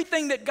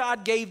everything that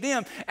God gave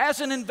them as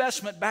an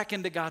investment back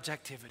into God's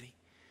activity.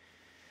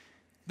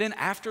 Then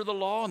after the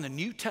law in the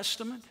New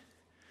Testament,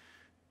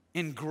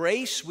 in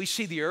grace, we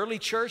see the early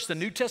church, the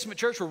New Testament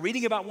church. We're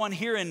reading about one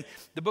here in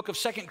the book of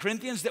 2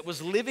 Corinthians that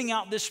was living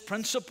out this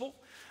principle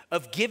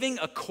of giving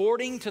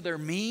according to their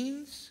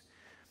means.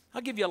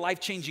 I'll give you a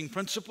life-changing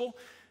principle.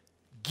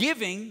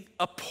 Giving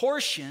a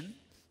portion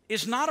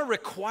is not a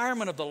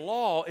requirement of the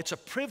law, it's a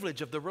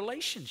privilege of the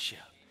relationship.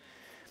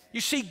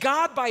 You see,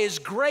 God, by His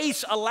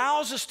grace,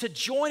 allows us to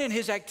join in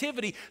His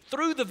activity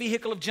through the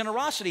vehicle of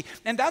generosity.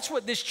 And that's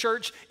what this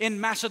church in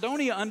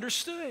Macedonia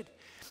understood.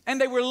 And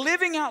they were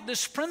living out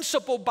this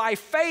principle by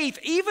faith,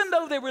 even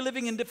though they were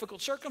living in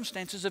difficult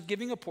circumstances, of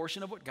giving a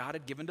portion of what God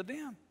had given to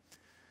them.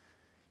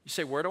 You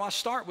say, where do I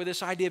start with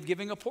this idea of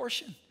giving a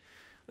portion?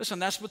 Listen,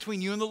 that's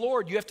between you and the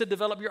Lord. You have to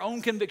develop your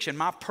own conviction.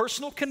 My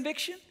personal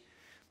conviction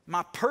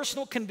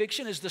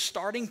is the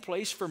starting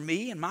place for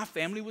me and my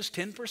family was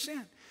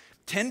 10%.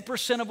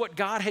 10% of what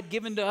God had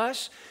given to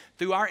us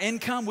through our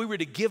income, we were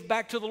to give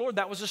back to the Lord.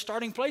 That was a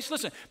starting place.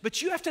 Listen,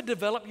 but you have to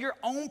develop your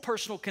own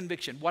personal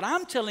conviction. What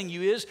I'm telling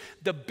you is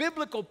the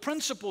biblical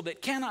principle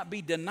that cannot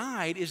be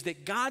denied is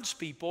that God's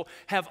people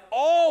have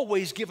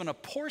always given a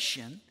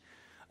portion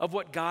of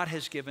what God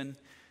has given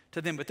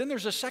to them. But then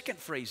there's a second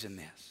phrase in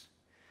this.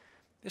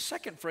 The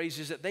second phrase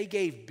is that they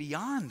gave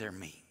beyond their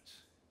means.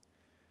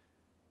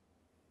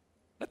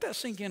 Let that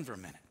sink in for a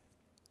minute.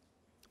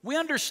 We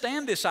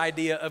understand this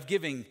idea of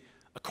giving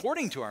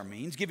according to our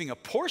means, giving a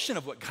portion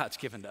of what God's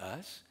given to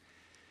us.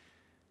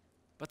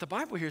 But the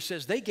Bible here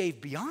says they gave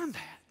beyond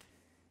that.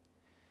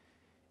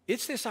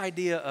 It's this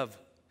idea of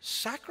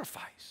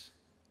sacrifice.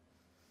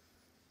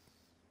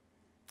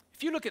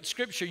 If you look at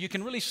Scripture, you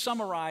can really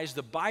summarize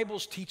the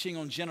Bible's teaching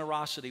on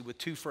generosity with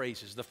two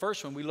phrases. The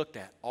first one we looked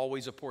at,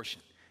 always a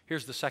portion.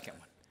 Here's the second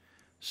one,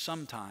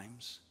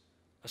 sometimes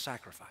a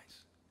sacrifice.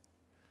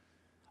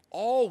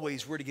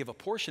 Always we're to give a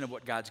portion of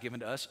what God's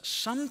given to us.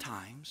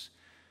 Sometimes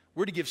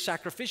we're to give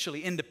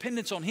sacrificially, in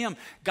dependence on Him.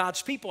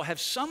 God's people have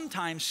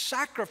sometimes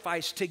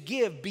sacrificed to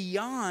give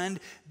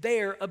beyond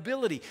their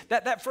ability.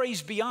 That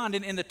phrase beyond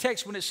in the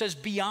text, when it says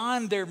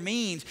beyond their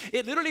means,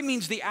 it literally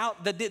means the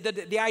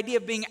idea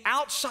of being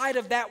outside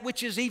of that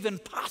which is even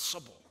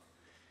possible.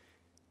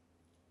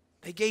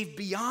 They gave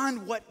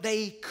beyond what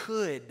they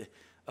could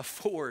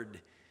afford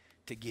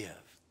to give.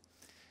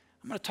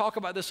 I'm going to talk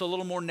about this a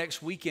little more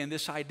next weekend,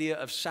 this idea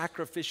of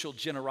sacrificial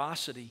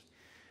generosity.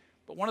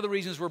 But one of the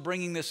reasons we're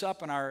bringing this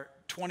up in our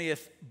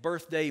 20th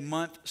birthday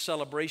month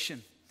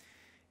celebration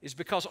is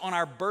because on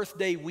our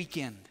birthday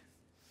weekend,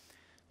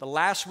 the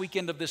last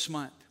weekend of this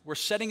month, we're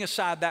setting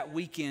aside that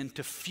weekend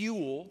to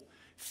fuel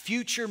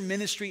future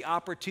ministry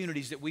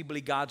opportunities that we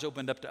believe God's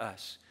opened up to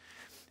us.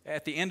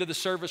 At the end of the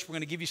service, we're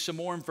going to give you some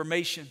more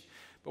information.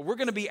 But we're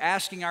going to be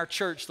asking our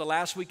church the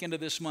last weekend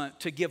of this month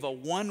to give a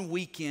one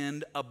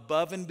weekend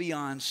above and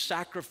beyond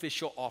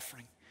sacrificial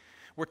offering.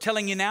 We're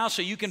telling you now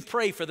so you can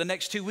pray for the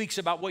next 2 weeks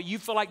about what you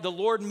feel like the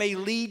Lord may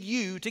lead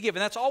you to give.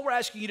 And that's all we're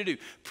asking you to do.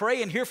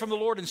 Pray and hear from the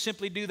Lord and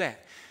simply do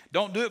that.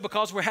 Don't do it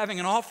because we're having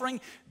an offering.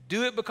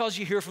 Do it because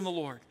you hear from the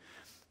Lord.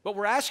 But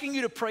we're asking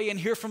you to pray and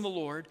hear from the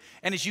Lord.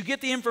 And as you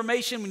get the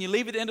information, when you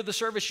leave at the end of the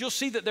service, you'll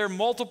see that there are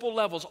multiple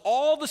levels.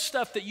 All the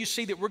stuff that you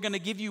see that we're going to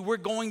give you, we're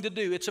going to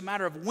do. It's a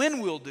matter of when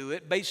we'll do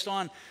it based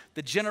on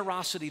the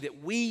generosity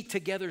that we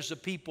together as a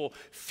people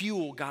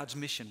fuel God's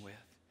mission with.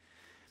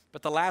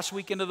 But the last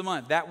weekend of the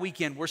month, that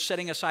weekend, we're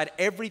setting aside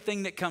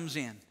everything that comes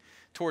in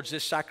towards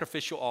this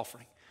sacrificial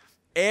offering.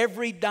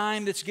 Every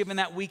dime that's given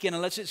that weekend,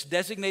 unless it's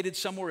designated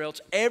somewhere else,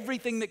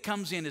 everything that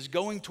comes in is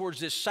going towards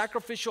this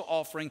sacrificial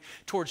offering,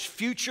 towards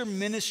future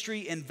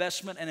ministry,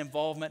 investment, and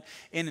involvement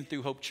in and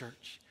through Hope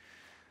Church.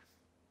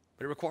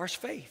 But it requires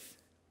faith.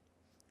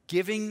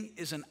 Giving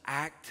is an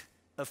act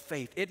of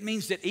faith. It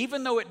means that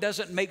even though it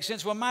doesn't make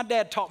sense, when my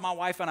dad taught my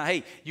wife and I,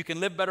 hey, you can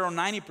live better on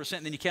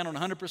 90% than you can on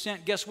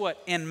 100%, guess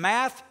what? In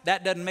math,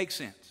 that doesn't make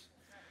sense.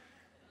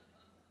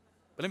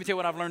 But let me tell you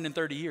what I've learned in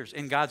 30 years.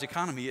 In God's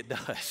economy, it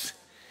does.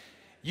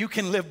 You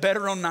can live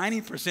better on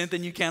 90%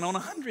 than you can on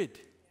 100.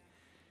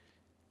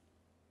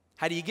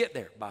 How do you get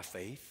there? By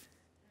faith.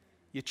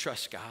 You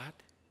trust God.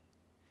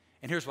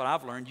 And here's what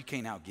I've learned. You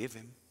can't outgive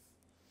him.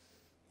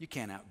 You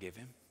can't outgive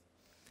him.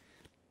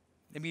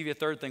 Let me give you a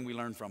third thing we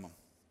learned from him.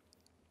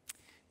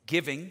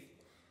 Giving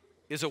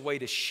is a way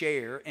to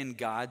share in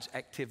God's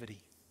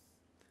activity.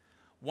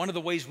 One of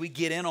the ways we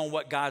get in on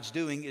what God's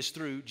doing is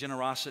through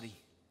generosity.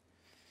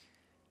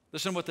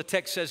 Listen to what the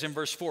text says in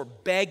verse 4.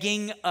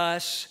 Begging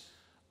us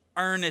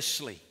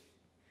earnestly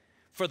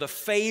for the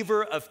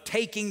favor of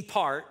taking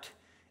part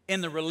in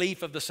the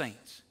relief of the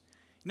saints.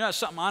 You know, that's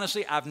something,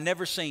 honestly, I've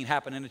never seen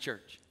happen in a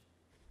church.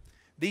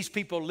 These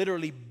people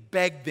literally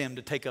begged them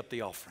to take up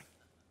the offering.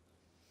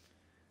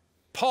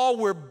 Paul,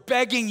 we're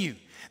begging you.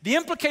 The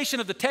implication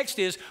of the text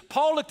is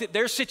Paul looked at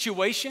their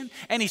situation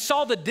and he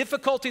saw the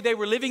difficulty they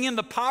were living in,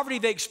 the poverty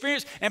they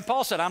experienced, and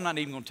Paul said, I'm not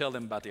even going to tell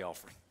them about the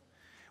offering.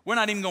 We're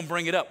not even going to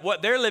bring it up.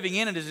 What they're living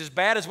in is as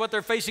bad as what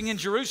they're facing in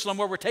Jerusalem,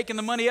 where we're taking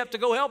the money up to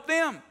go help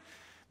them.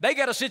 They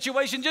got a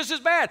situation just as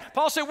bad.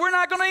 Paul said, we're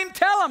not going to even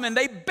tell them. And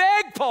they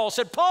begged Paul,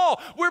 said,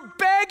 Paul, we're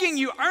begging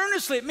you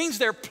earnestly. It means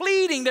they're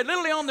pleading. They're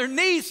literally on their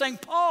knees saying,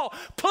 Paul,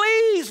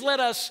 please let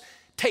us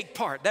take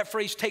part. That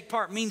phrase, take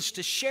part, means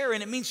to share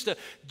in. It means to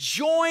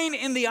join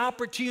in the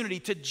opportunity,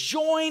 to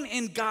join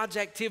in God's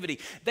activity.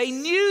 They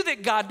knew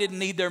that God didn't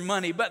need their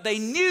money, but they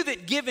knew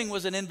that giving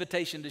was an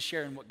invitation to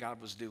share in what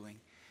God was doing.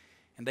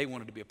 And they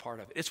wanted to be a part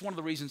of it. It's one of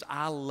the reasons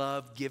I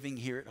love giving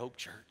here at Hope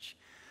Church.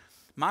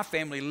 My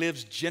family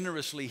lives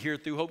generously here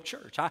through Hope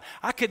Church.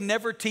 I could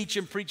never teach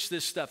and preach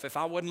this stuff if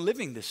I wasn't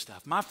living this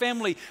stuff. My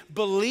family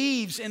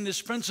believes in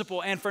this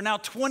principle, and for now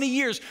 20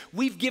 years,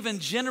 we've given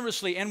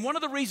generously. And one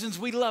of the reasons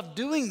we love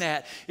doing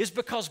that is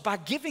because by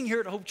giving here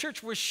at Hope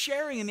Church, we're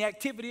sharing in the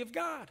activity of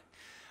God.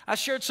 I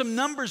shared some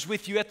numbers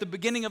with you at the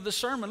beginning of the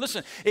sermon.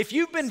 Listen, if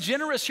you've been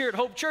generous here at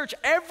Hope Church,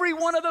 every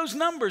one of those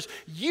numbers,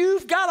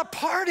 you've got a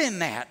part in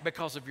that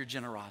because of your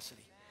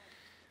generosity.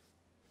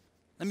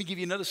 Let me give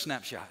you another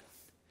snapshot.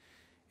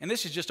 And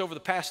this is just over the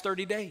past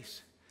 30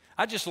 days.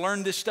 I just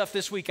learned this stuff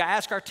this week. I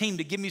asked our team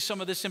to give me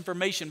some of this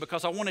information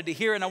because I wanted to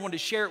hear it and I wanted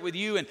to share it with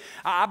you. And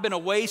I've been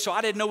away, so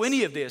I didn't know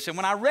any of this. And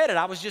when I read it,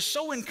 I was just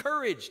so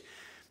encouraged.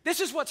 This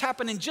is what's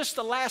happened in just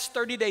the last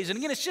 30 days. And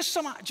again, it's just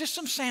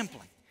some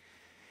sampling.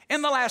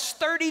 In the last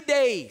 30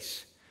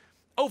 days,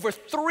 over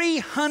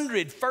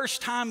 300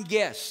 first-time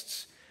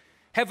guests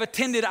have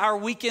attended our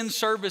weekend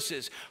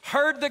services,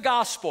 heard the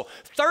gospel.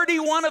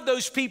 31 of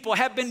those people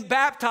have been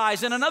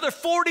baptized, and another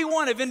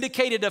 41 have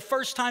indicated a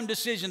first-time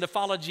decision to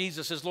follow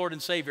Jesus as Lord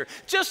and Savior,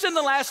 just in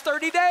the last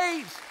 30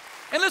 days.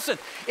 And listen,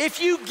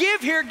 if you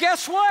give here,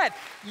 guess what?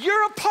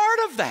 You're a part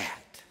of that.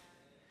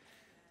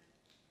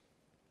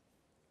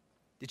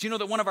 Did you know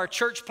that one of our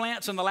church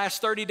plants in the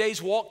last 30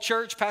 days, Walk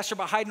Church, pastored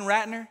by Hayden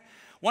Ratner,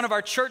 one of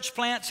our church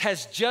plants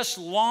has just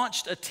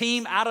launched a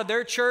team out of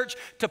their church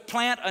to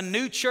plant a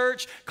new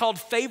church called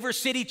Favor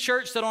City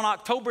Church that on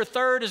October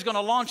 3rd is going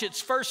to launch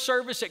its first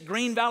service at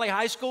Green Valley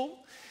High School.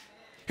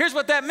 Here's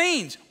what that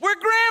means. We're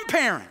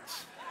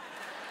grandparents.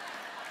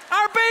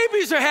 Our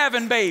babies are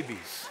having babies.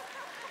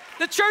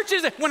 The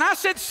churches, when I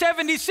said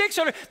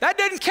 7,600, that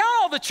doesn't count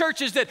all the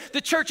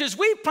churches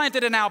we've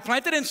planted and now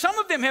planted, and some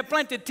of them have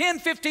planted 10,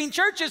 15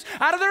 churches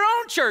out of their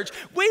own church.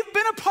 We've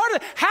been a part of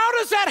it. How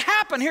does that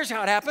happen? Here's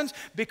how it happens.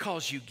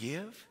 Because you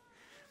give.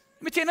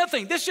 Let me tell you another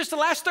thing. This is just the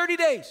last 30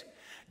 days.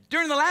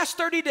 During the last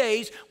 30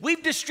 days,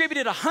 we've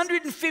distributed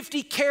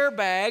 150 care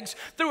bags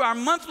through our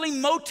monthly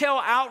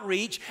motel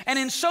outreach, and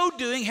in so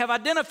doing have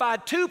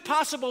identified 2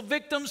 possible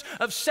victims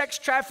of sex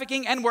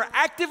trafficking, and we're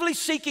actively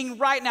seeking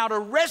right now to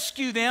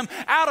rescue them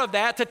out of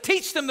that, to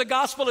teach them the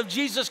gospel of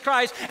Jesus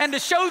Christ, and to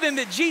show them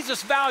that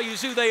Jesus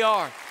values who they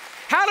are.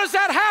 How does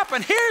that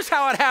happen? Here's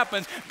how it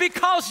happens.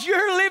 Because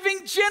you're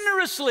living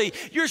generously.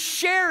 You're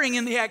sharing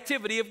in the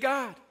activity of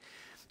God.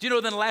 Do you know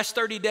that in the last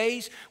 30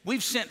 days,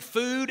 we've sent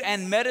food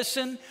and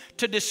medicine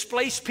to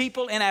displaced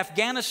people in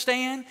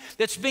Afghanistan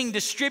that's being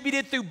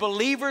distributed through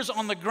believers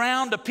on the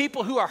ground to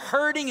people who are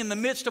hurting in the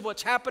midst of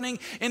what's happening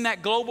in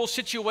that global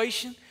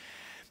situation?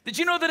 Did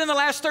you know that in the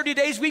last 30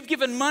 days we've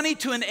given money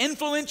to an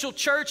influential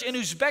church in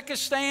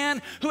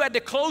Uzbekistan who had to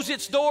close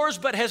its doors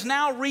but has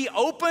now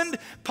reopened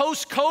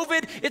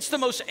post-COVID? It's the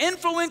most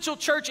influential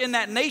church in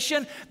that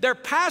nation. Their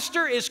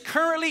pastor is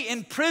currently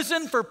in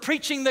prison for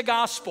preaching the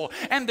gospel,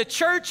 and the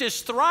church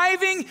is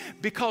thriving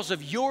because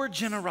of your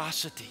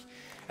generosity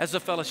as a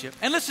fellowship.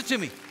 And listen to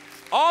me,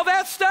 all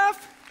that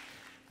stuff,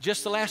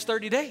 just the last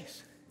 30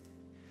 days.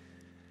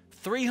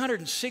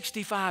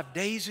 365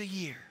 days a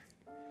year.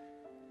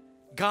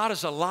 God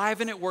is alive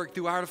and at work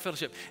through our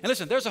fellowship. And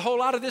listen, there's a whole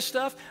lot of this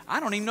stuff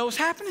I don't even know is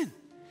happening.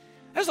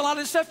 There's a lot of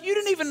this stuff you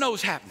didn't even know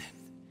is happening.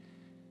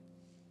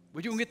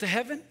 But you gonna get to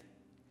heaven?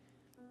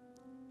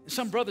 And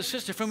some brother,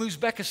 sister from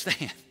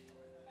Uzbekistan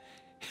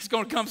is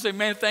gonna come and say,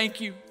 man, thank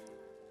you.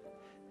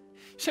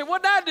 You say,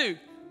 what did I do?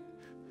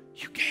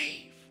 You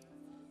gave.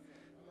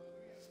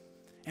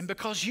 And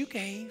because you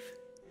gave,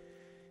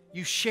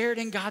 you shared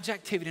in God's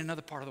activity in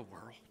another part of the world.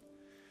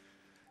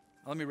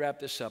 Let me wrap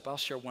this up. I'll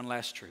share one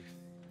last truth.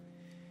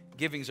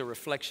 Giving is a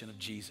reflection of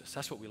Jesus.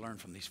 That's what we learned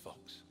from these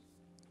folks.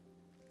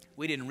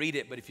 We didn't read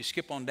it, but if you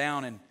skip on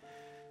down in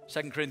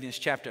 2 Corinthians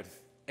chapter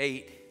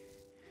 8,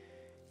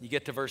 you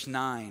get to verse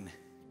 9.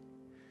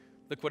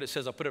 Look what it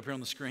says. I'll put it up here on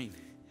the screen.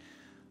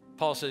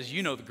 Paul says,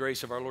 you know the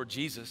grace of our Lord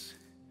Jesus,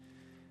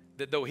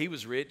 that though he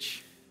was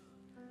rich,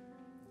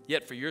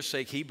 yet for your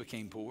sake he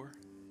became poor,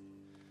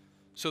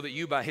 so that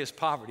you by his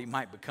poverty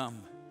might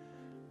become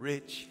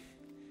rich.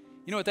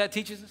 You know what that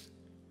teaches us?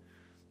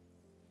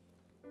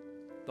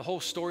 The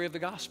whole story of the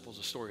gospel is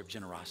a story of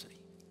generosity.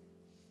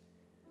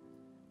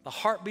 The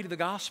heartbeat of the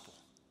gospel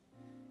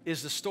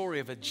is the story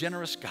of a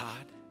generous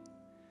God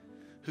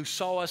who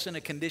saw us in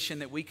a condition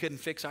that we couldn't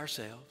fix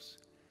ourselves.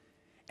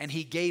 And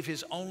he gave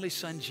his only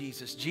son,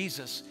 Jesus.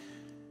 Jesus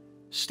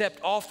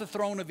stepped off the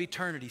throne of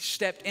eternity,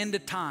 stepped into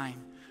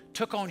time,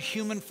 took on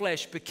human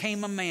flesh,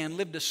 became a man,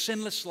 lived a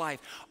sinless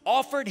life,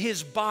 offered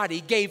his body,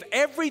 gave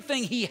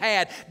everything he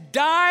had,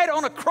 died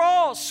on a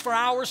cross for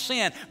our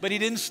sin, but he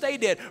didn't stay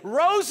dead,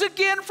 rose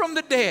again from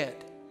the dead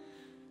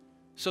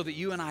so that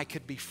you and I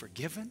could be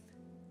forgiven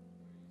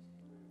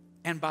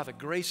and by the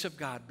grace of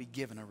God be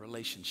given a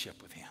relationship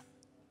with him.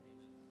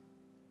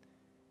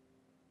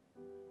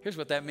 Here's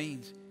what that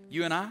means.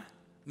 You and I,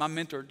 my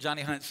mentor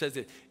Johnny Hunt says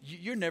that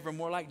you're never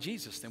more like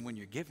Jesus than when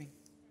you're giving.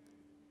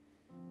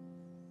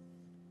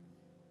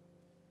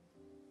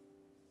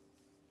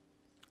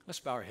 Let's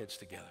bow our heads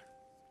together.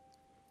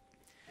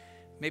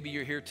 Maybe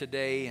you're here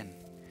today and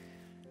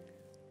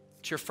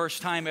it's your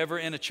first time ever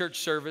in a church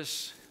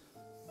service.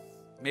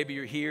 Maybe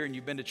you're here and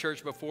you've been to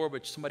church before,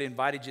 but somebody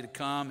invited you to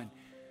come and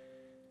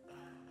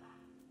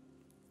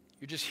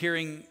you're just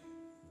hearing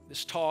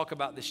this talk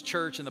about this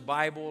church and the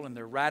Bible and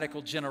their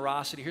radical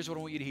generosity. Here's what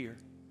I want you to hear.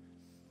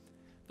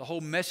 The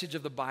whole message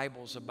of the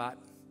Bible is about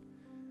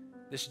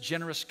this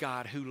generous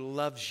God who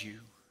loves you.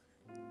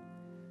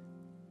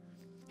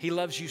 He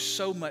loves you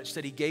so much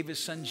that he gave his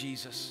son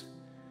Jesus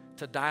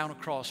to die on a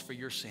cross for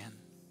your sin.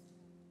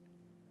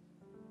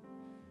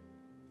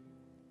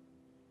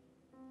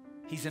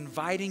 He's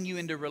inviting you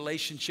into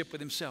relationship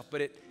with himself,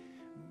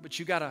 but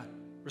you got to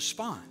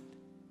respond.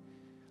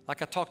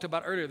 Like I talked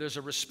about earlier, there's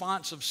a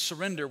response of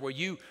surrender where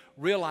you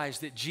realize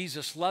that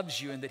Jesus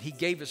loves you and that he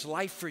gave his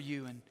life for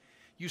you, and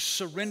you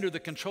surrender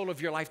the control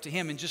of your life to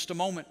him. In just a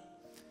moment,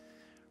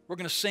 we're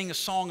going to sing a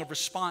song of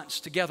response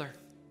together.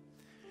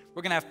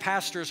 We're going to have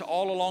pastors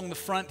all along the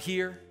front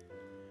here.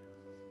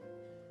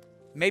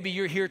 Maybe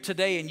you're here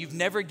today and you've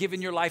never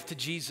given your life to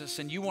Jesus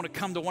and you want to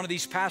come to one of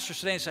these pastors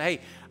today and say,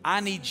 hey, I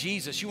need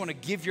Jesus. You want to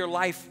give your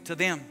life to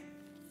them.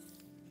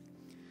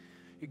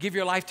 You give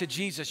your life to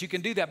Jesus. You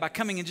can do that by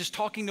coming and just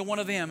talking to one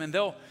of them, and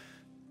they'll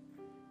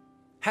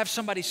have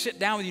somebody sit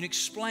down with you and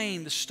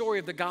explain the story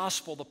of the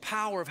gospel, the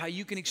power of how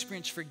you can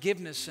experience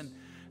forgiveness and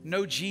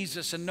know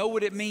Jesus and know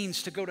what it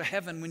means to go to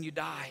heaven when you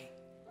die.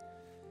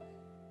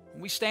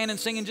 When we stand and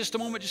sing in just a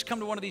moment, just come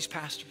to one of these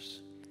pastors.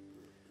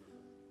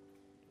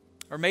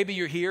 Or maybe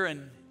you're here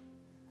and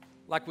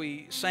like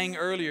we sang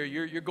earlier,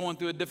 you're going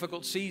through a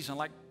difficult season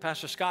like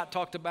Pastor Scott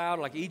talked about,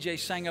 like EJ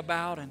sang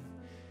about, and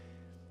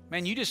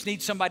man, you just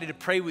need somebody to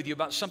pray with you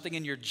about something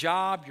in your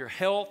job, your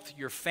health,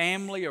 your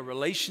family, a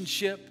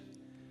relationship.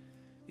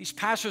 These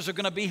pastors are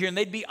going to be here and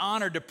they'd be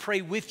honored to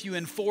pray with you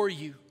and for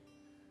you.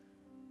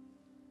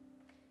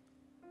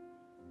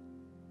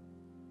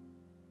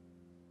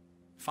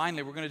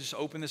 Finally, we're going to just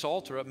open this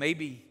altar up.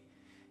 Maybe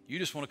you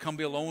just want to come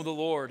be alone with the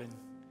Lord and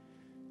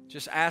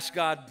just ask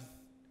God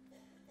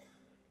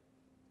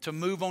to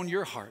move on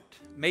your heart.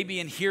 Maybe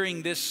in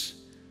hearing this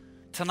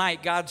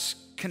tonight, God's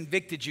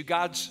convicted you.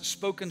 God's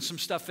spoken some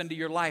stuff into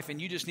your life, and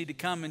you just need to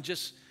come and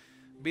just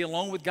be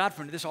alone with God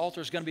for a minute. This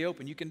altar is going to be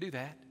open. You can do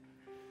that.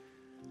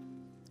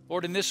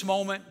 Lord, in this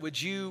moment, would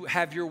you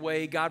have your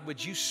way? God,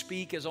 would you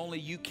speak as only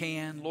you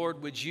can?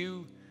 Lord, would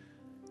you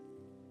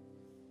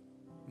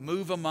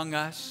move among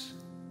us?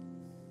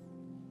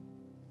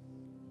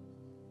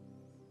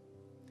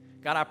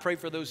 God, I pray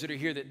for those that are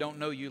here that don't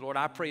know you, Lord.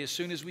 I pray as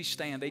soon as we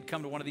stand, they'd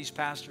come to one of these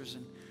pastors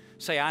and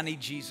say, I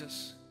need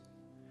Jesus.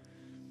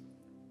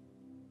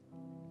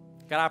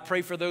 God, I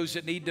pray for those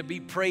that need to be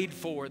prayed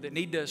for, that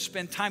need to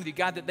spend time with you,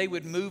 God, that they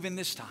would move in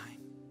this time.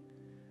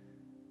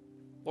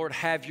 Lord,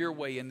 have your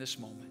way in this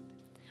moment.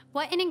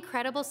 What an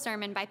incredible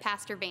sermon by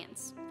Pastor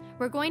Vance.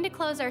 We're going to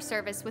close our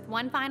service with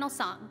one final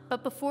song,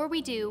 but before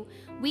we do,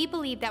 we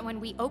believe that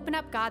when we open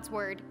up God's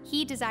word,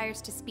 he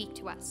desires to speak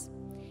to us.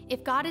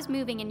 If God is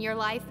moving in your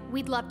life,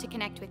 we'd love to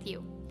connect with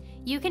you.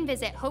 You can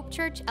visit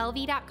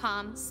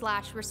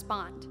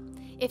hopechurchlv.com/respond.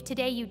 If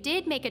today you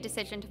did make a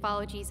decision to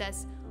follow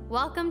Jesus,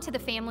 welcome to the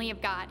family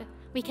of God.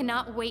 We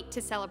cannot wait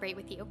to celebrate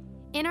with you.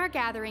 In our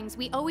gatherings,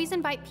 we always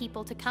invite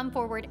people to come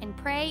forward and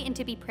pray and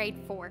to be prayed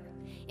for.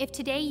 If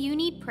today you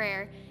need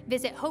prayer,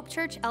 visit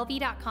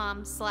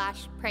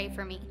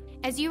hopechurchlv.com/prayforme.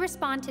 As you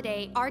respond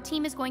today, our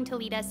team is going to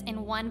lead us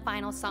in one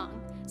final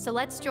song. So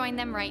let's join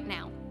them right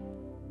now.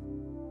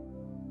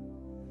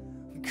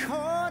 I'm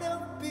caught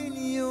up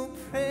in your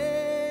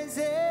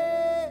presence,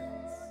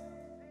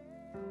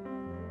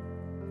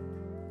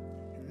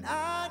 and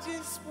I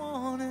just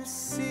wanna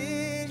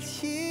sit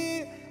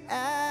here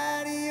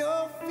at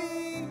your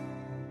feet.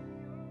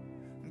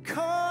 I'm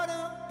caught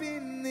up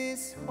in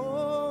this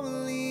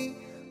holy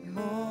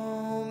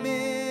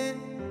moment.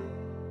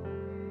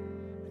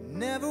 I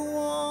never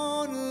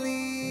wanna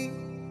leave.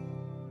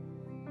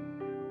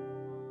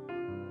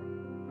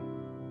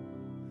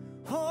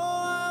 Oh,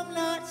 I'm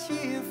not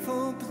here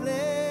for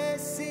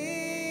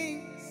blessings.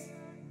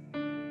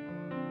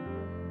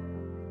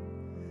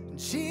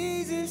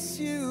 Jesus,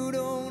 you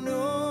don't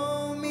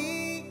owe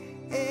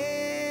me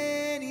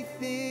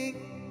anything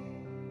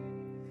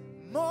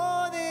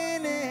more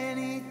than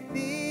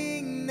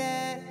anything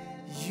that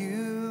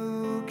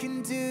you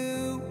can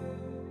do.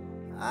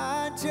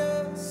 I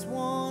just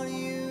want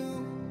you.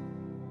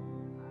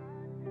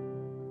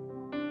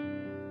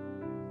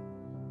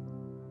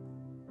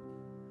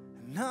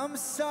 And I'm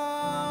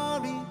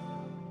sorry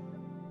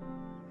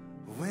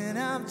when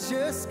I've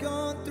just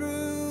gone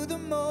through the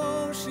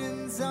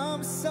motions.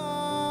 I'm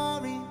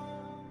sorry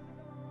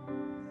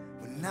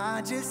when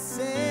I just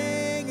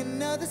sang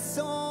another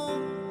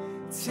song.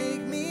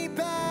 Take me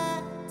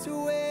back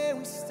to where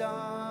we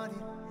started.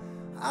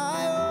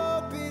 I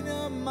open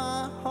up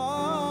my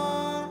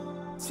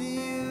heart to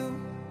you.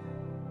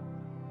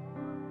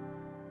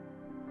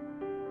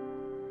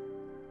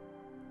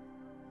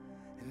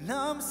 And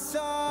I'm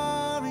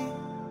sorry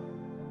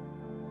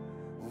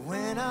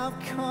when I've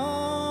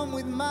come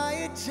with my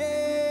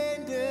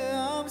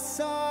agenda. I'm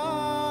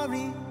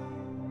sorry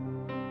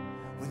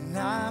when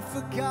I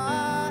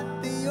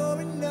forgot that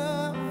you're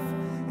enough.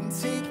 And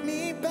take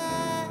me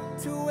back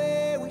to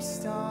where we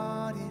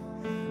started.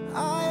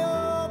 I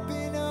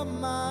open up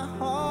my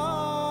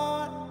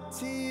heart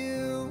to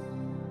you.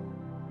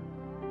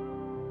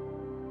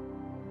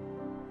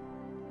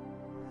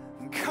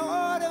 I'm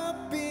caught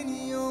up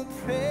in your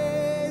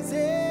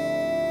presence.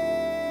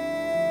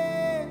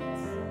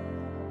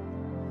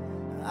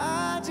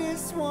 I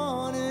just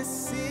wanna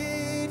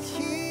sit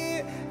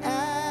here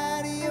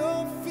at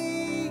your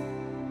feet.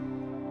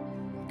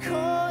 I'm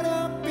caught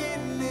up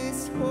in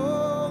this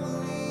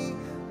holy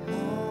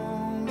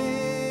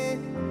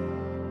moment.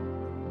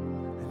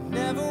 I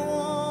never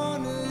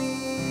wanna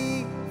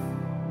leave.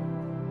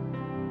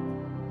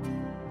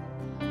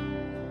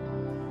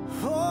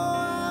 Oh,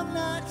 I'm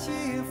not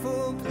here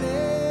for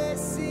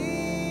blessings.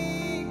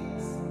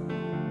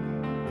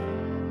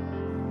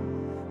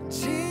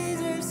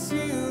 Jesus,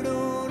 you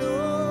don't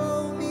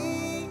owe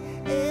me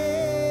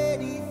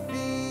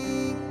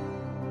anything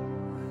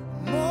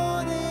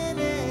more than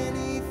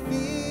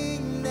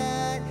anything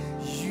that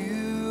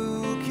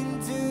you can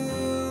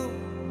do.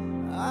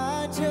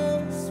 I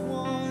just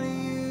want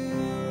you.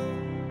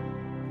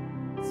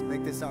 Let's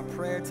make this our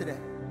prayer today.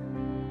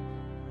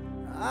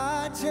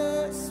 I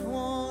just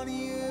want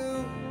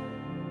you,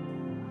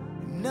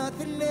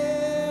 nothing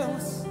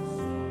else,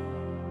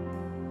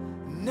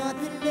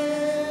 nothing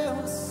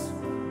else,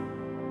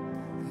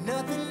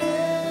 nothing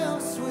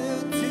else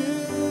will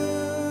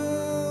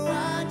do.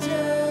 I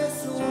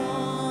just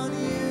want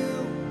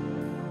you,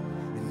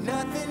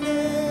 nothing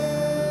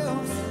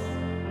else,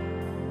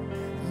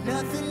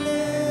 nothing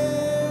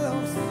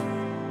else,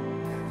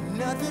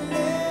 nothing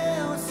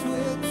else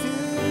will do.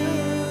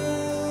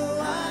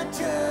 I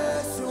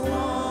just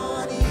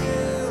want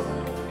you,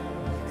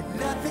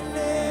 nothing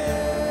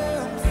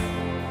else,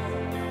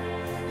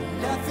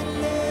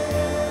 nothing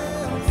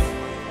else,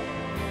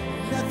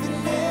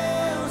 nothing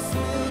else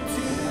will do.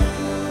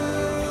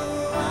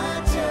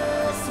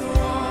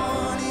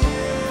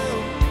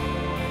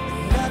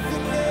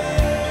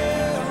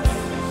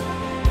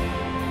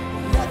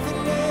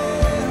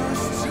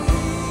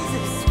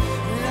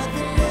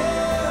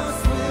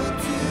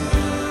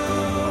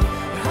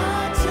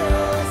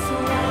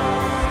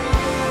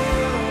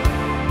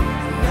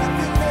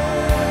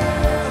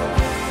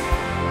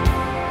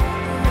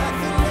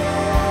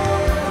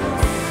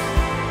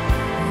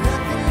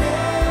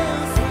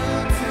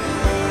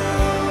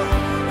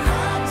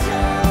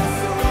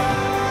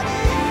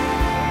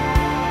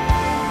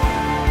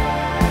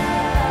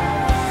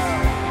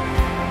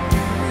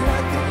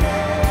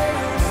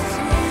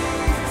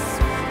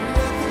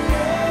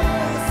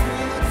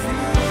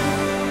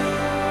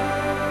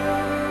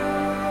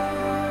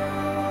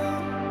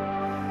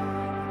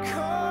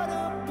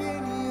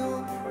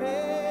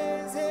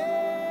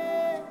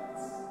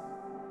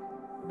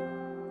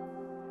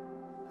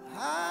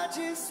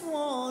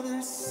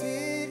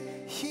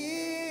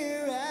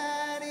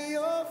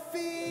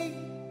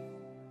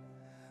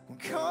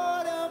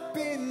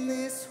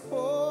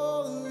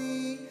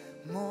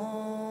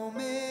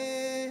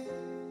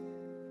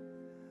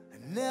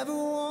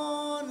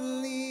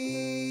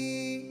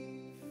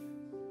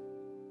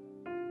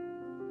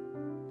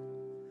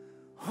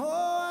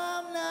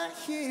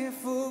 here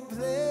for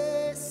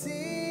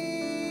blessings.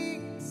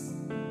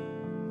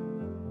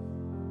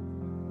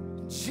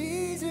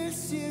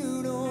 Jesus,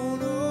 you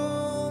don't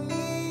owe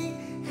me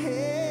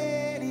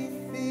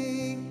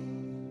anything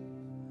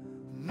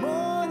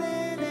more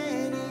than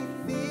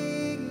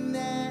anything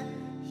that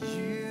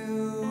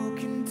you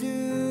can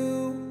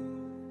do.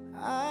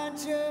 I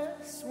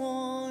just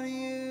want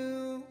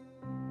you.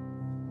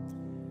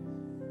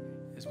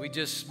 As we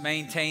just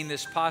maintain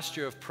this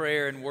posture of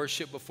prayer and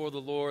worship before the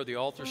Lord, the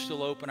altar's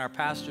still open, our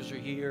pastors are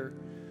here.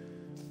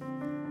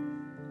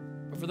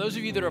 But for those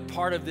of you that are a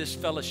part of this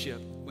fellowship,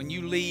 when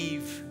you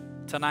leave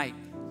tonight,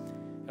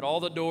 at all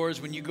the doors,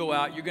 when you go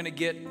out, you're going to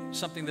get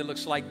something that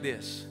looks like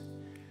this.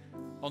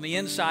 On the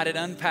inside, it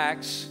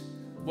unpacks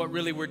what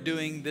really we're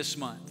doing this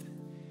month.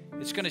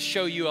 It's going to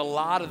show you a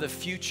lot of the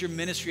future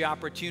ministry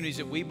opportunities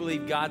that we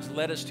believe God's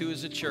led us to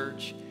as a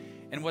church,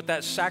 and what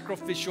that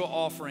sacrificial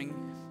offering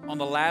on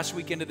the last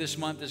weekend of this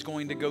month is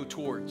going to go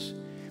towards.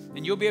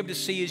 And you'll be able to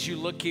see as you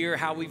look here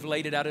how we've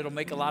laid it out. It'll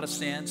make a lot of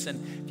sense.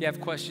 And if you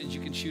have questions,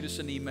 you can shoot us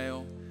an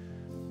email.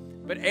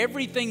 But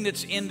everything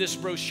that's in this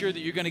brochure that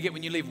you're going to get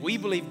when you leave, we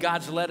believe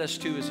God's led us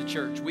to as a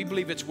church. We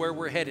believe it's where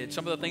we're headed.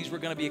 Some of the things we're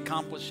going to be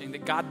accomplishing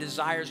that God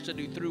desires to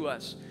do through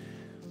us.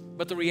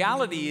 But the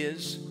reality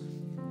is,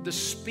 the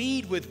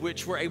speed with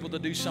which we're able to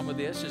do some of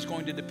this is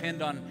going to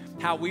depend on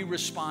how we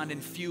respond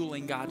in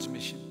fueling God's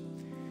mission.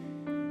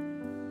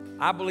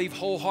 I believe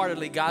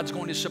wholeheartedly God's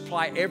going to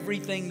supply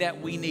everything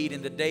that we need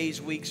in the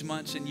days, weeks,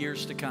 months, and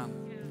years to come.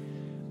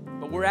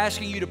 But we're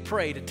asking you to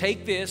pray, to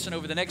take this, and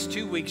over the next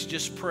 2 weeks,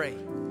 just pray.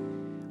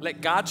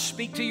 Let God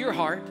speak to your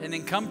heart, and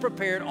then come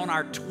prepared on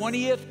our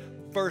 20th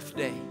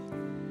birthday.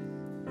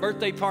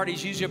 Birthday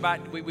parties usually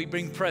about, we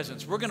bring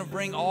presents. We're going to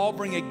bring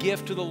a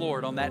gift to the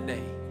Lord on that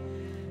day.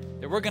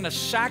 That we're going to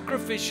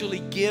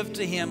sacrificially give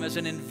to Him as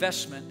an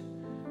investment,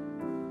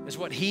 as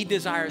what He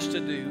desires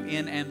to do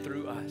in and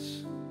through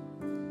us.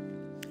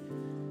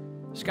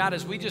 Scott,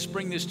 as we just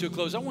bring this to a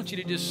close, I want you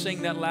to just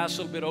sing that last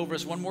little bit over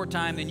us one more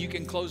time, then you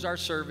can close our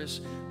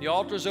service. The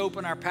altar's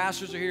open, our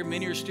pastors are here,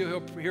 many are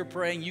still here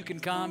praying. You can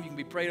come, you can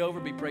be prayed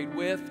over, be prayed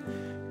with,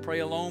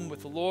 pray alone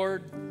with the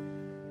Lord.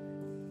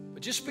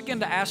 But just begin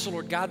to ask the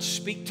Lord, God,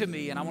 speak to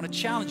me, and I want to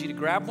challenge you to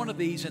grab one of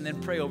these and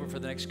then pray over for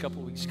the next couple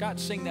of weeks. Scott,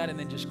 sing that and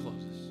then just close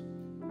us.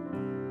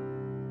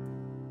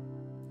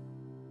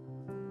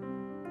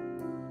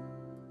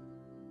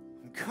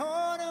 I'm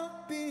caught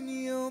up in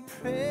your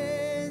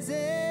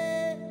presence.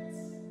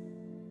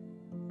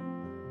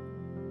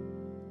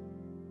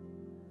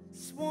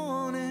 Just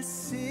wanna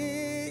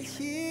sit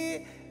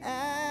here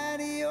at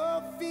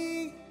your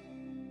feet.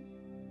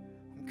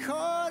 I'm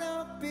caught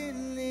up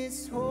in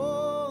this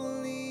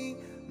holy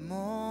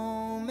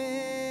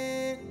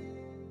moment.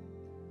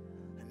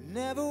 I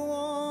never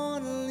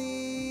wanna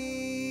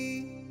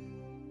leave.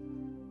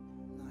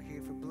 I'm not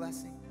here for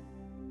blessing.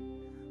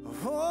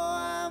 Oh,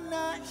 I'm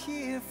not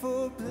here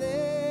for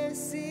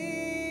blessing.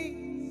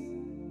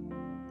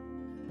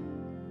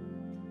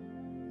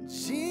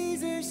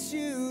 Jesus,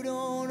 you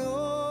don't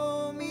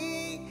owe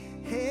me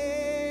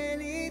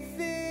anything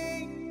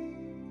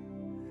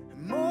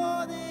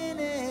more than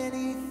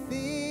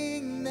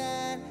anything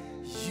that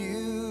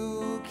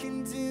you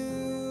can do.